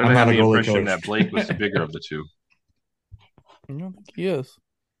 Why did I have the impression that Blake was the bigger of the two? I don't think he is.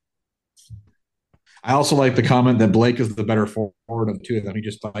 I also like the comment that Blake is the better forward of two of them. He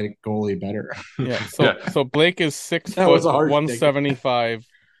just fight goalie better. Yeah. So Blake is 6 foot 175.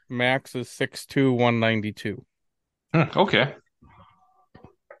 Max is 6'2", 192. Okay.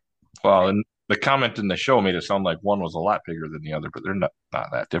 Well, and the comment in the show made it sound like one was a lot bigger than the other, but they're not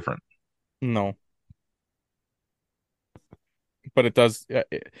that different. No. But it does.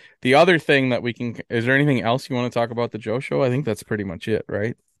 The other thing that is there anything else you want to talk about the Joe show? I think that's pretty much it,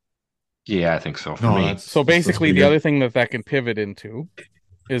 right? Yeah, I think so. For me. So basically, the other thing that can pivot into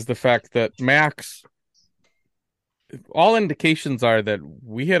is the fact that Max, all indications are that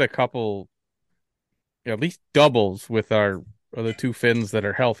we hit a couple, at least doubles with the two Finns that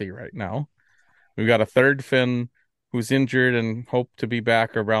are healthy right now. We've got a third Finn who's injured and hope to be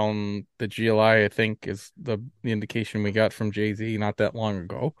back around the GLI, I think is the indication we got from Jay-Z not that long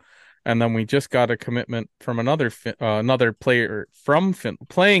ago. And then we just got a commitment from another player from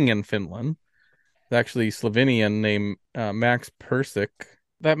playing in Finland, actually Slovenian, named Max Persic.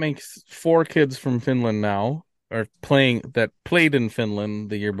 That makes 4 kids from Finland now that played in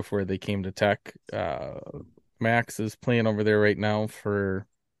Finland the year before they came to Tech. Max is playing over there right now for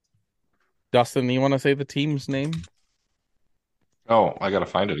Dustin. You want to say the team's name? Oh, I got to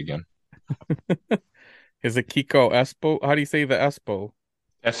find it again. Is it Kiko Espo? How do you say the Espo?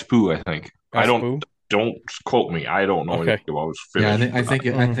 Espoo, I think. Espoo? Don't quote me. I don't know anything about Finnish. Yeah, I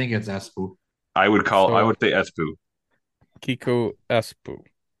think it's Espoo. I would say Espoo. Kiko Espoo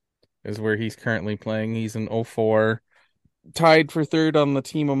is where he's currently playing. He's an 04, tied for third on the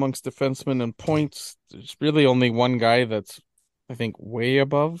team amongst defensemen in points. There's really only one guy that's, I think, way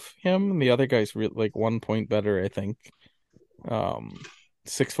above him. The other guy's 1 point better, I think.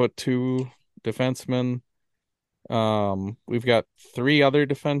 6'2" defenseman. We've got 3 other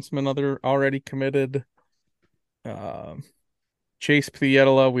defensemen already committed. Chase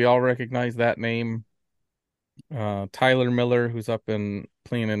Pietila, we all recognize that name. Tyler Miller, who's playing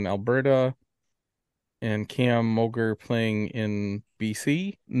in Alberta, and Cam Moger playing in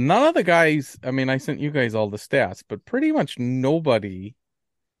BC. None of the guys, I mean, I sent you guys all the stats, but pretty much nobody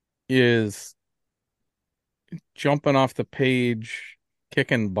is jumping off the page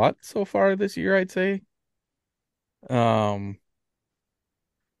kicking butt so far this year, I'd say.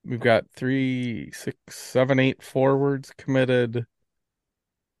 We've got 3, 6, 7, 8 forwards committed.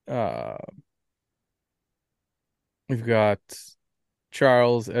 Uh, we've got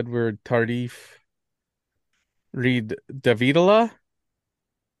Charles Edward Tardif, Reed Davitella.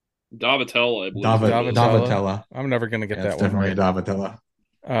 Davatella, I believe. Davatella. I'm never gonna get that It's one definitely right.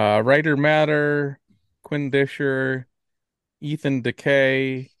 Davatella. Ryder Matter, Quinn Disher, Ethan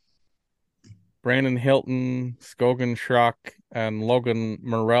Decay, Brandon Hilton, Skogan Schrock, and Logan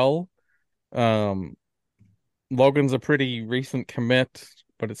Morell. Logan's a pretty recent commit,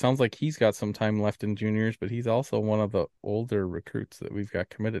 but it sounds like he's got some time left in juniors, but he's also one of the older recruits that we've got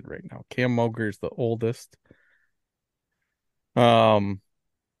committed right now. Cam Moger's the oldest. Yeah,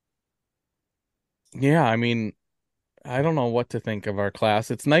 I mean, I don't know what to think of our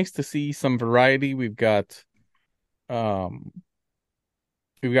class. It's nice to see some variety. Um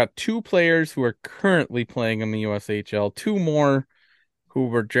we've got 2 players who are currently playing in the USHL, 2 more who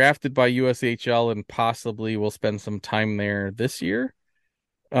were drafted by USHL and possibly will spend some time there this year.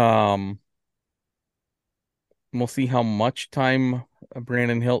 Um We'll see how much time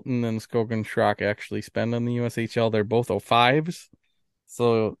Brandon Hilton and Skogan Schrock actually spend in the USHL. They're both 05s.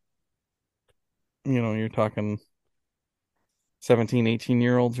 So, you're talking 17,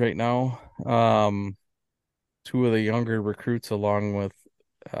 18-year-olds right now. 2 of the younger recruits along with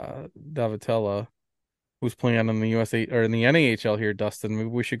Davatella, who's playing in the USA or in the NAHL here, Dustin. Maybe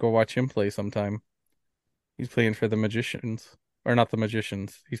we should go watch him play sometime. He's playing for the Magicians. Or not the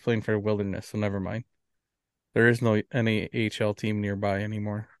Magicians. He's playing for Wilderness, so never mind. There is no NAHL team nearby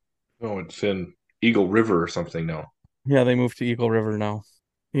anymore. No, it's in Eagle River or something now. Yeah, they moved to Eagle River now.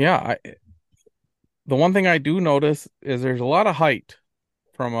 Yeah, the one thing I do notice is there's a lot of height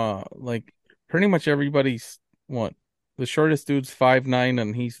from like pretty much everybody's the shortest dude's 5'9"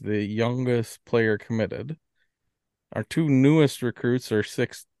 and he's the youngest player committed. Our 2 newest recruits are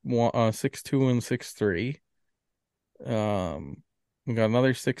 6'2" and 6'3". We got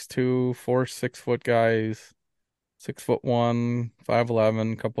another 6'2", 4 6-foot guys, 6'1",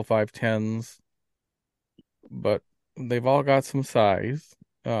 5'11", couple 5'10s, but they've all got some size.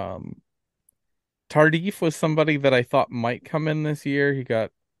 Tardif was somebody that I thought might come in this year. He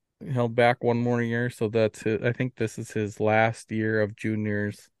got held back one more year, so I think this is his last year of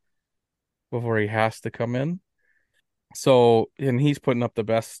juniors before he has to come in. So, and he's putting up the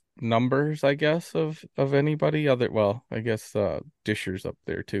best numbers, I guess, of anybody I guess Disher's up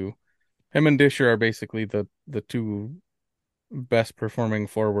there too. Him and Disher are basically the 2 best performing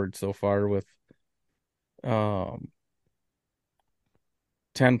forwards so far with 10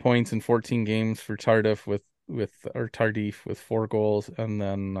 points in 14 games for Tardif Tardif with 4 goals, and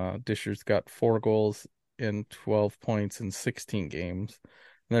then Disher's got 4 goals in 12 points in 16 games.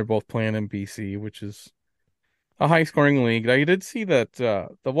 And they're both playing in BC, which is a high scoring league. I did see that the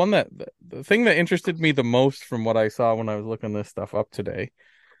thing that interested me the most from what I saw when I was looking this stuff up today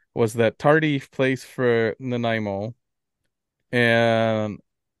was that Tardif plays for Nanaimo, and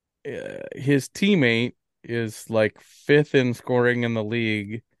his teammate is like 5th in scoring in the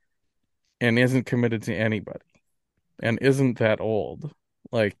league and isn't committed to anybody and isn't that old.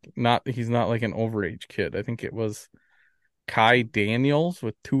 He's not like an overage kid. I think it was Kai Daniels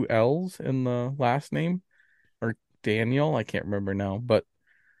with 2 L's in the last name, or Daniel. I can't remember now, but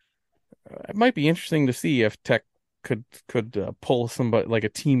it might be interesting to see if Tech could pull somebody like a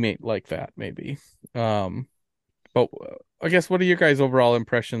teammate like that, maybe. But I guess, what are your guys' overall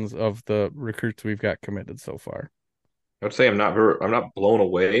impressions of the recruits we've got committed so far? I would say I'm not blown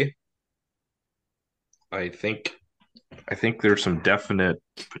away. I think there's some definite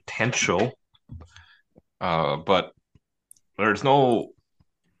potential, but there's no,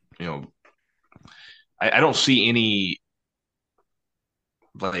 I don't see any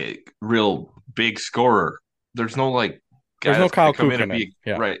like real big scorer. There's no guy There's no that's gonna Kyle come in and Kukkonen.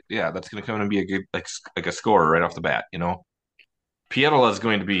 be right. Yeah, that's gonna come in and be a good like a scorer right off the bat. Pietila is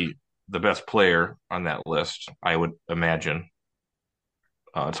going to be the best player on that list, I would imagine.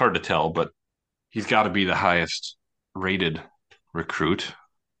 It's hard to tell, but he's got to be the highest rated recruit.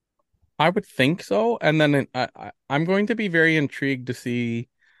 I would think so. And then I'm going to be very intrigued to see.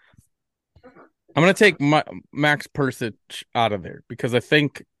 I'm going to take Max Persic out of there because I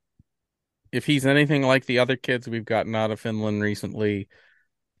think if he's anything like the other kids we've gotten out of Finland recently,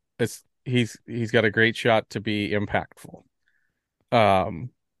 he's got a great shot to be impactful.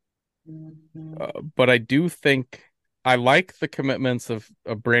 But I do think I like the commitments of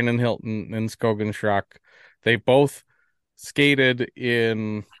Brandon Hilton and Skogan Schrock. They both skated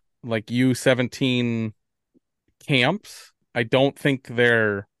in like U17 camps. I don't think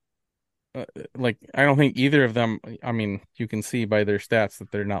they're I don't think either of them. I mean, you can see by their stats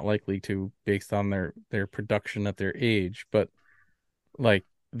that they're not likely to based on their production at their age, but like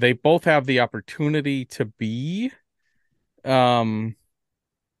they both have the opportunity to be um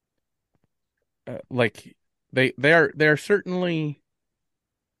like they're certainly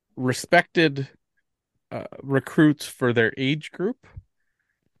respected recruits for their age group,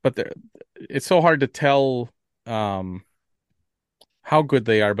 but it's so hard to tell how good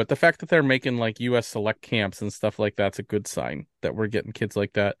they are. But the fact that they're making like US select camps and stuff like that's a good sign that we're getting kids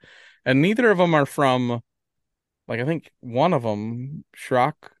like that. And neither of them are from I think one of them,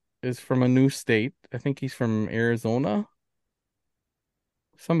 Schrock, is from a new state. I think he's from Arizona.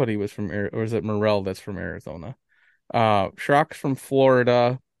 Somebody was from or is it Morel that's from Arizona? Schrock's from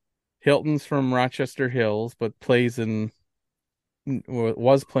Florida. Hilton's from Rochester Hills, but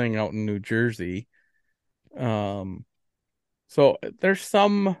was playing out in New Jersey. So there's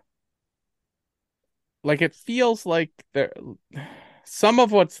some it feels like there some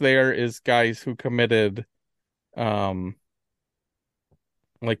of what's there is guys who committed Tardif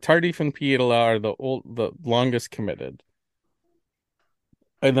and Pietila are the longest committed.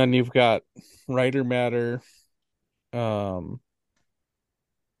 And then you've got Ryder Matter in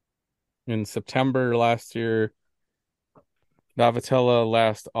September last year, Navitella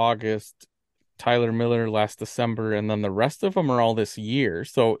last August, Tyler Miller last December, and then the rest of them are all this year.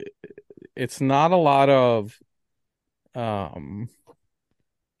 So it's not a lot of how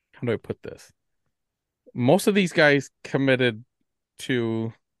do I put this? Most of these guys committed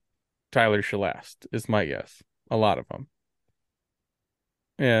to Tyler Shalast is my guess. A lot of them.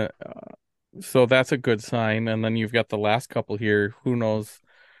 Yeah, so that's a good sign. And then you've got the last couple here. Who knows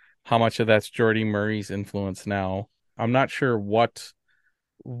how much of that's Jordy Murray's influence now? I'm not sure what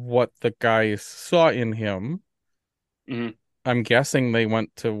the guys saw in him. Mm-hmm. I'm guessing they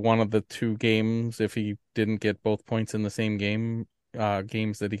went to one of the two games if he didn't get both points in the same game,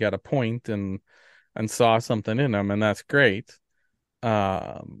 games that he got a point and saw something in him, and that's great.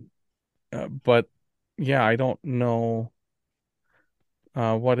 But yeah, I don't know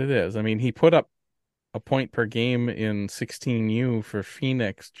what it is. I mean, he put up a point per game in 16U for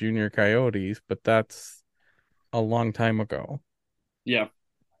Phoenix Junior Coyotes, but that's a long time ago. Yeah.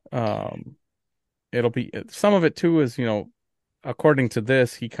 It'll be some of it too is, according to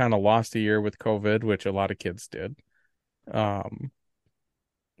this, he kind of lost a year with COVID, which a lot of kids did.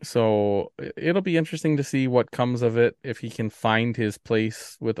 So it'll be interesting to see what comes of it if he can find his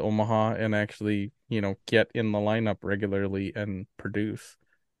place with Omaha and actually, get in the lineup regularly and produce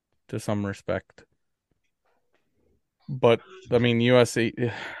to some respect. But I mean, USA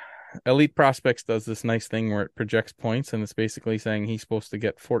Elite Prospects does this nice thing where it projects points, and it's basically saying he's supposed to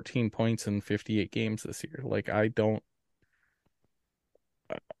get 14 points in 58 games this year.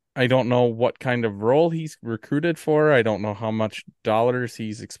 I don't know what kind of role he's recruited for. I don't know how much dollars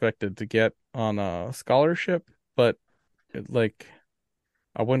he's expected to get on a scholarship, but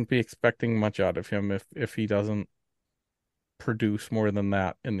I wouldn't be expecting much out of him if he doesn't produce more than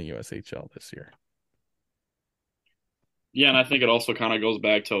that in the USHL this year. Yeah, and I think it also kind of goes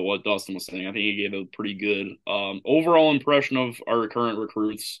back to what Dustin was saying. I think he gave a pretty good overall impression of our current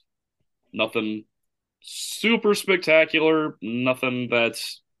recruits. Nothing super spectacular, nothing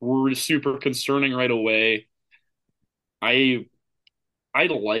that's super concerning right away. I'd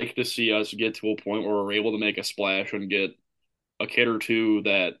like to see us get to a point where we're able to make a splash and get a kid or two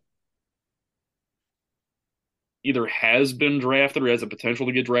that either has been drafted or has the potential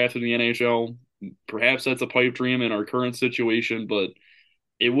to get drafted in the NHL. Perhaps that's a pipe dream in our current situation, but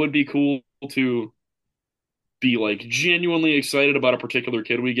it would be cool to be genuinely excited about a particular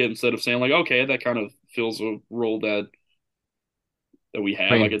kid we get instead of saying okay, that kind of fills a role that we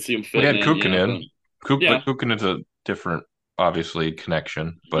have. I could see him fit. We had Kukkonen. Yeah. Kukkonen's a different, obviously,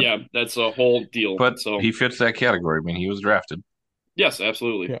 connection, but yeah, that's a whole deal. But he fits that category. I mean, he was drafted. Yes,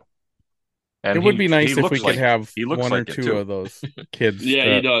 absolutely. Yeah. And it would be nice if we could have one or two of those kids.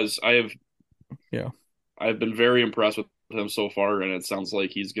 Yeah, he does. I've been very impressed with him so far, and it sounds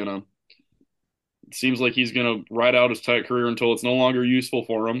like he's gonna ride out his tight career until it's no longer useful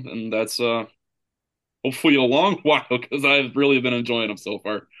for him, and that's hopefully a long while because I've really been enjoying him so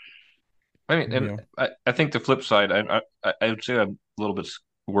far. I mean, and I think the flip side, I would say I'm a little bit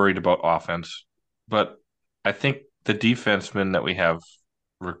worried about offense, but I think the defensemen that we have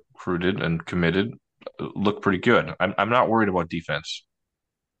recruited and committed look pretty good. I'm not worried about defense.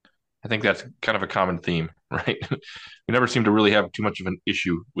 I think that's kind of a common theme, right? We never seem to really have too much of an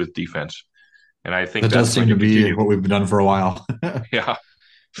issue with defense, and I think That does that's going seem to to be continue. what we've done for a while. Yeah,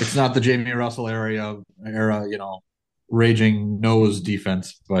 It's not the Jamie Russell era, raging nose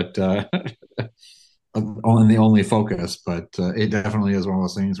defense, but only the only focus. But it definitely is one of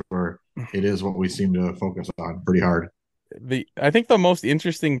those things where it is what we seem to focus on pretty hard. I think the most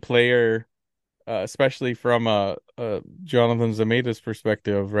interesting player, especially from Jonathan Zemeda's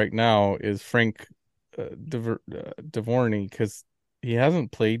perspective right now, is Frank Devorny, because he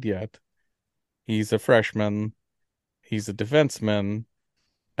hasn't played yet. He's a freshman. He's a defenseman.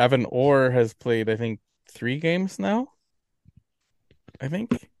 Evan Orr has played, I think, 3 games now. I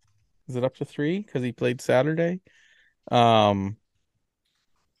think. Is it up to 3? Because he played Saturday. Um,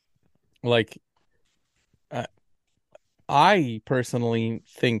 like, uh, I personally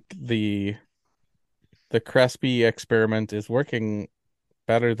think the Crespi experiment is working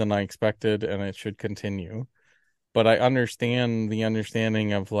better than I expected, and it should continue. But I understand the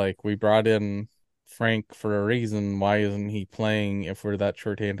understanding of, like, we brought in Frank for a reason. Why isn't he playing if we're that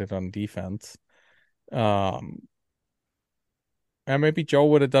shorthanded on defense? And maybe Joe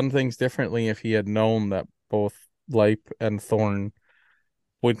would have done things differently if he had known that both Leip and Thorne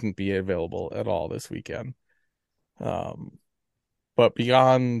wouldn't be available at all this weekend. But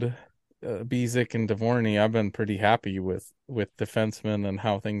beyond Bezic and Devorny, I've been pretty happy with defensemen and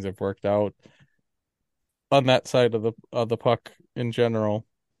how things have worked out on that side of the puck in general.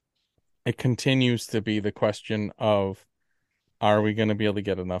 It continues to be the question of, are we going to be able to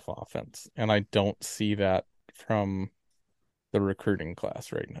get enough offense? And I don't see that from the recruiting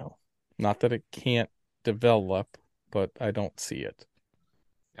class right now. Not that it can't develop, but I don't see it.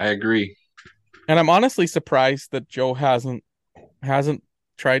 I agree. And I'm honestly surprised that Joe hasn't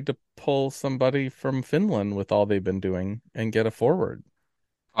tried to pull somebody from Finland with all they've been doing and get a forward.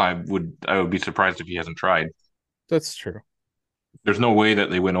 I would be surprised if he hasn't tried. That's true. There's no way that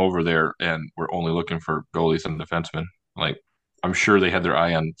they went over there and were only looking for goalies and defensemen. Like, I'm sure they had their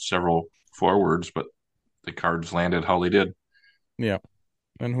eye on several forwards, but the cards landed how they did. Yeah.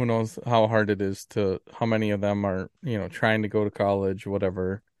 And who knows how hard it is how many of them are, trying to go to college,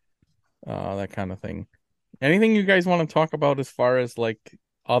 whatever, that kind of thing. Anything you guys want to talk about as far as, like,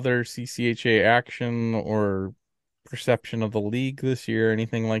 other CCHA action or perception of the league this year,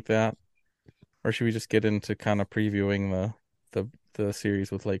 anything like that? Or should we just get into kind of previewing the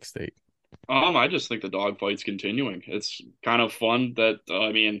series with Lake State? I just think the dogfight's continuing. It's kind of fun that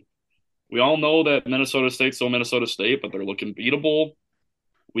we all know that Minnesota State's still Minnesota State, but they're looking beatable.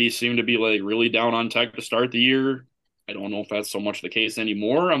 We seem to be like really down on Tech to start the year. I don't know if that's so much the case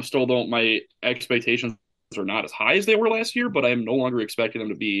anymore. My expectations are not as high as they were last year, but I'm no longer expecting them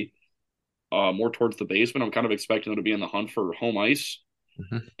to be more towards the basement. I'm kind of expecting them to be in the hunt for home ice.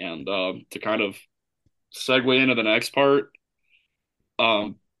 Mm-hmm. And to kind of segue into the next part,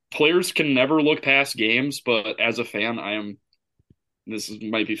 players can never look past games, but as a fan,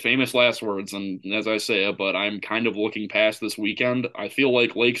 might be famous last words, and as I say it, but I'm kind of looking past this weekend. I feel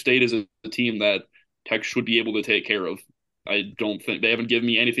like Lake State is a team that Tech should be able to take care of. I don't think they haven't given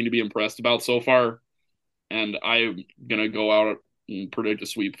me anything to be impressed about so far, and I'm gonna go out and predict a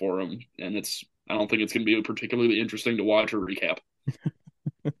sweep for them. And I don't think it's gonna be particularly interesting to watch or recap.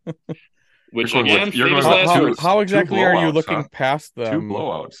 Which again, famous last words. How exactly are you looking past them? 2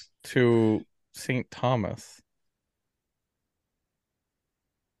 blowouts to St. Thomas.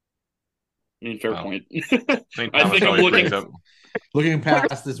 I mean, fair point. I think I'm looking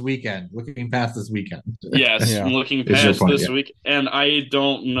past this weekend. Yes, Yeah. I'm looking past this week, and I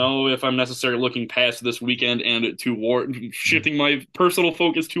don't know if I'm necessarily looking past this weekend and shifting my personal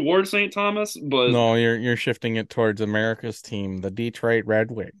focus towards St. Thomas. But no, you're shifting it towards America's team, the Detroit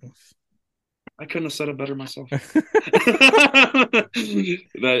Red Wings. I couldn't have said it better myself.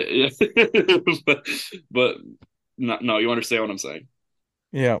 but no, you understand what I'm saying.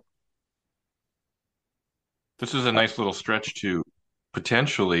 Yeah. This is a nice little stretch to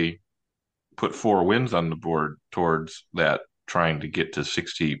potentially put 4 wins on the board towards that, trying to get to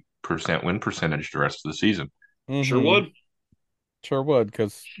 60% win percentage the rest of the season. Mm-hmm. Sure would,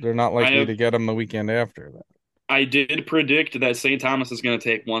 because they're not likely to get them the weekend after that. I did predict that St. Thomas is going to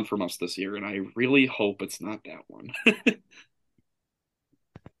take 1 from us this year, and I really hope it's not that one.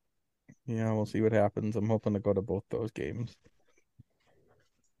 Yeah, we'll see what happens. I'm hoping to go to both those games.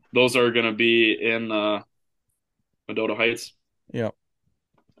 Those are going to be in Mendota Heights. Yeah.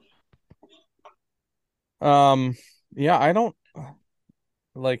 Yeah, I don't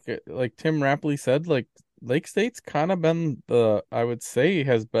like Tim Rapley said, like, Lake State's kind of been I would say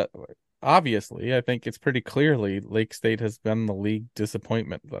has been, obviously, I think it's pretty clearly Lake State has been the league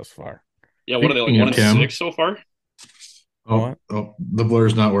disappointment thus far. Yeah, what are they, like Speaking of Tim. 1-6 so far? Oh, the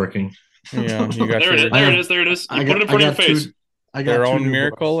blur's not working. Yeah, you got There it is. There it is. You put it in front of your face. I got their two own new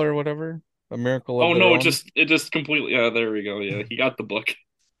miracle books. or whatever. A miracle of Oh their no, own. it just completely. Yeah, there we go. Yeah, he got the book.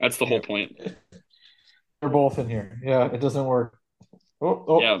 That's the whole point. They're both in here. Yeah, it doesn't work.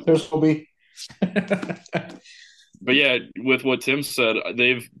 Oh, Yeah. there's Kobe. But yeah, with what Tim said,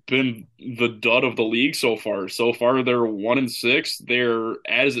 they've been the dud of the league so far. So far, they're 1-6. They're,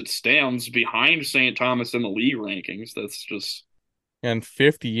 as it stands, behind St. Thomas in the league rankings. That's just, And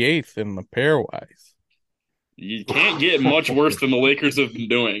 58th in the pairwise. you can't get much worse than the Lakers have been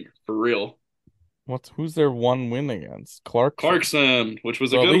doing, for real. Who's their one win against? Clarkson, which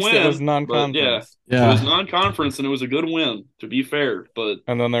was a So at good least win. it was but non-conference. yeah, it was non-conference and it was a good win, to be fair. But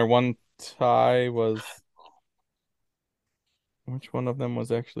And then their one tie was, which one of them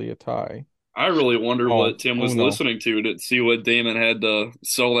was actually a tie? I really wonder what Tim was no. listening to see what Damon had to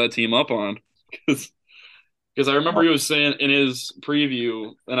sell that team up on. Because I remember he was saying in his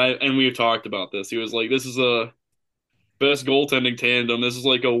preview, and we've talked about this, he was like, this is a best goaltending tandem. This is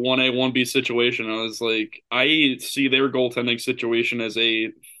like a 1A, 1B situation. I was like, I see their goaltending situation as a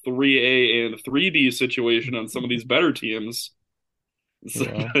 3A and 3B situation on some of these better teams. So,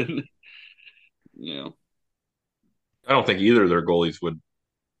 Yeah. I don't think either of their goalies would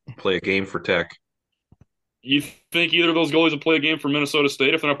play a game for Tech. You think either of those goalies would play a game for Minnesota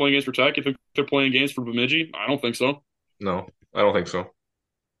State if they're not playing games for Tech? You think they're playing games for Bemidji? I don't think so. No, I don't think so.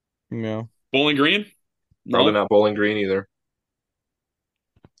 No. Bowling Green? Probably not Bowling Green either.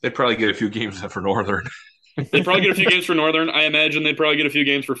 They'd probably get a few games for Northern. They'd probably get a few games for Northern. I imagine they'd probably get a few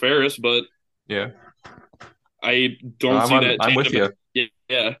games for Ferris, but yeah, I don't see that. I'm with you.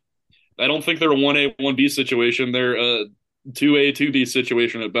 Yeah. I don't think they're a 1A, 1B situation. They're a 2A, 2B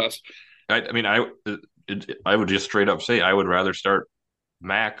situation at best. I would just straight up say I would rather start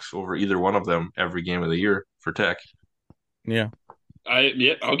Max over either one of them every game of the year for Tech. Yeah.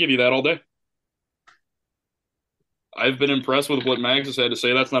 I'll give you that all day. I've been impressed with what Max has had to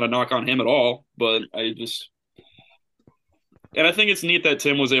say. That's not a knock on him at all, but and I think it's neat that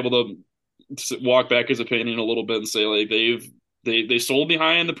Tim was able to walk back his opinion a little bit and say like they sold me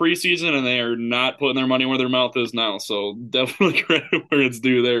high in the preseason and they are not putting their money where their mouth is now. So definitely credit where it's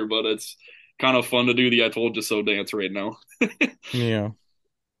due there, but it's kind of fun to do the I told you so dance right now. Yeah.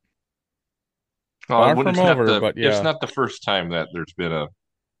 It's not the first time that there's been a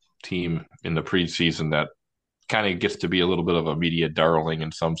team in the preseason that kind of gets to be a little bit of a media darling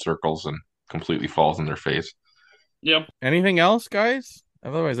in some circles and completely falls in their face. Yeah. Anything else, guys?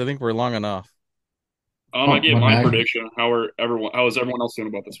 Otherwise, I think we're long enough. I gave my prediction. How is everyone else doing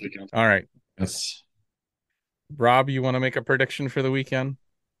about this weekend? All right. Yes. Rob, you want to make a prediction for the weekend?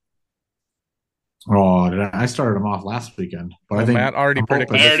 Oh, I started them off last weekend, but I think Matt already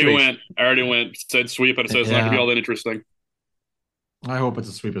predicted. I already went. Said sweep, and it says it's not going to be all that interesting. I hope it's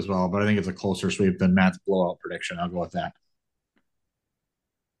a sweep as well, but I think it's a closer sweep than Matt's blowout prediction. I'll go with that.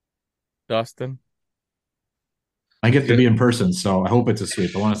 Dustin, I get to be in person, so I hope it's a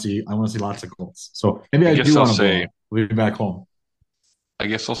sweep. I want to see lots of goals. So maybe I do want to be back home. I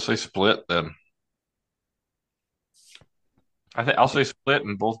guess I'll say split then. I think I'll say split,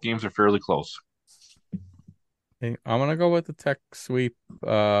 and both games are fairly close. I'm gonna go with the Tech sweep.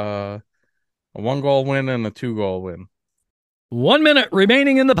 A 1-goal win and a 2-goal win. 1 minute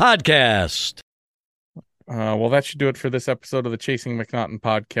remaining in the podcast. Well, that should do it for this episode of the Chasing McNaughton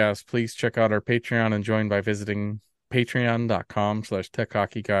podcast. Please check out our Patreon and join by visiting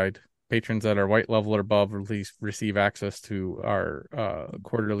patreon.com/techhockeyguide. Patrons that are white level or above receive access to our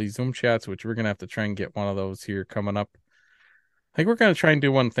quarterly Zoom chats, which we're going to have to try and get one of those here coming up. I think we're going to try and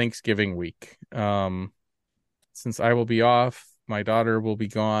do one Thanksgiving week. Since I will be off, my daughter will be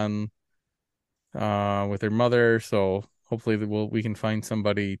gone with her mother, so hopefully we can find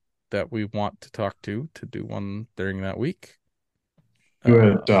somebody that we want to talk to do one during that week. Do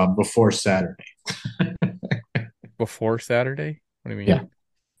it before Saturday. Before Saturday? What do you mean? Yeah,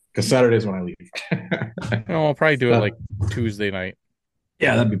 because Saturday is when I leave. No, I'll probably do it like Tuesday night.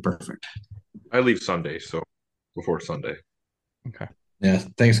 Yeah, that'd be perfect. I leave Sunday, so before Sunday. Okay. Yeah,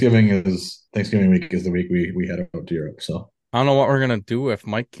 Thanksgiving week is the week we head out to Europe. So I don't know what we're gonna do if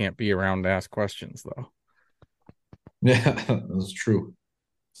Mike can't be around to ask questions, though. Yeah, that's true.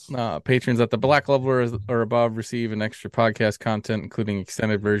 Patrons at the black level or above receive an extra podcast content, including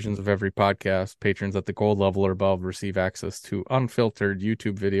extended versions of every podcast. Patrons at the gold level or above receive access to unfiltered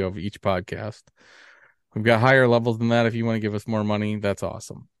YouTube video of each podcast. We've got higher levels than that. If you want to give us more money, that's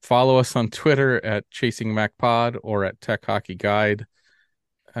awesome. Follow us on Twitter at Chasing Mac Pod or at Tech Hockey Guide.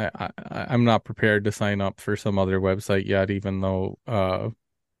 I'm not prepared to sign up for some other website yet, even though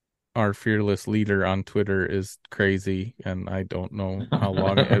our fearless leader on Twitter is crazy, and I don't know how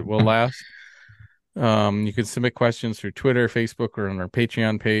long it will last. You can submit questions through Twitter, Facebook, or on our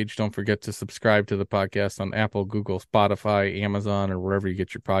Patreon page. Don't forget to subscribe to the podcast on Apple, Google, Spotify, Amazon, or wherever you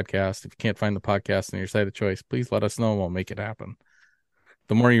get your podcast. If you can't find the podcast on your site of choice, please let us know and we'll make it happen.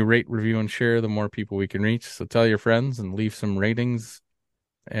 The more you rate, review, and share, the more people we can reach. So tell your friends and leave some ratings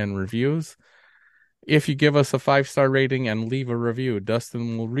and reviews. If you give us a 5-star rating and leave a review,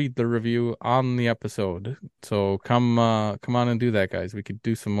 Dustin will read the review on the episode. So come on and do that, guys. We could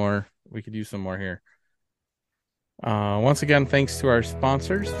do some more. We could use some more here. Once again, thanks to our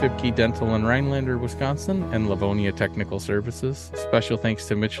sponsors, Fibke Dental in Rhinelander, Wisconsin, and Livonia Technical Services. Special thanks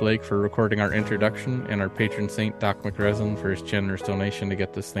to Mitch Lake for recording our introduction, and our patron saint, Doc McResin, for his generous donation to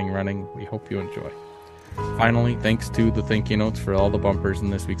get this thing running. We hope you enjoy. Finally, thanks to the thank you notes for all the bumpers in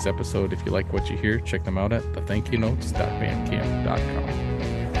this week's episode. If you like what you hear, check them out at thethankyounotes.bandcamp.com.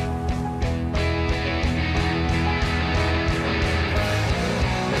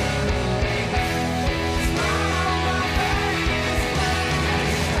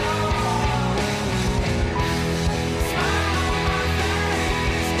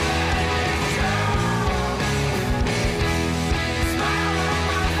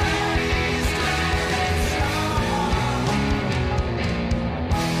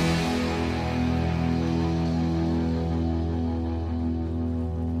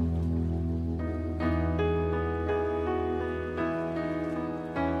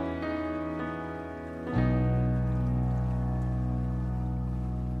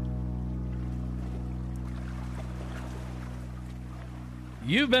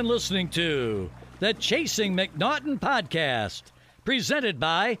 You've been listening to the Chasing McNaughton podcast, presented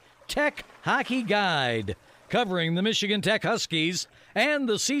by Tech Hockey Guide, covering the Michigan Tech Huskies and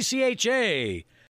the CCHA.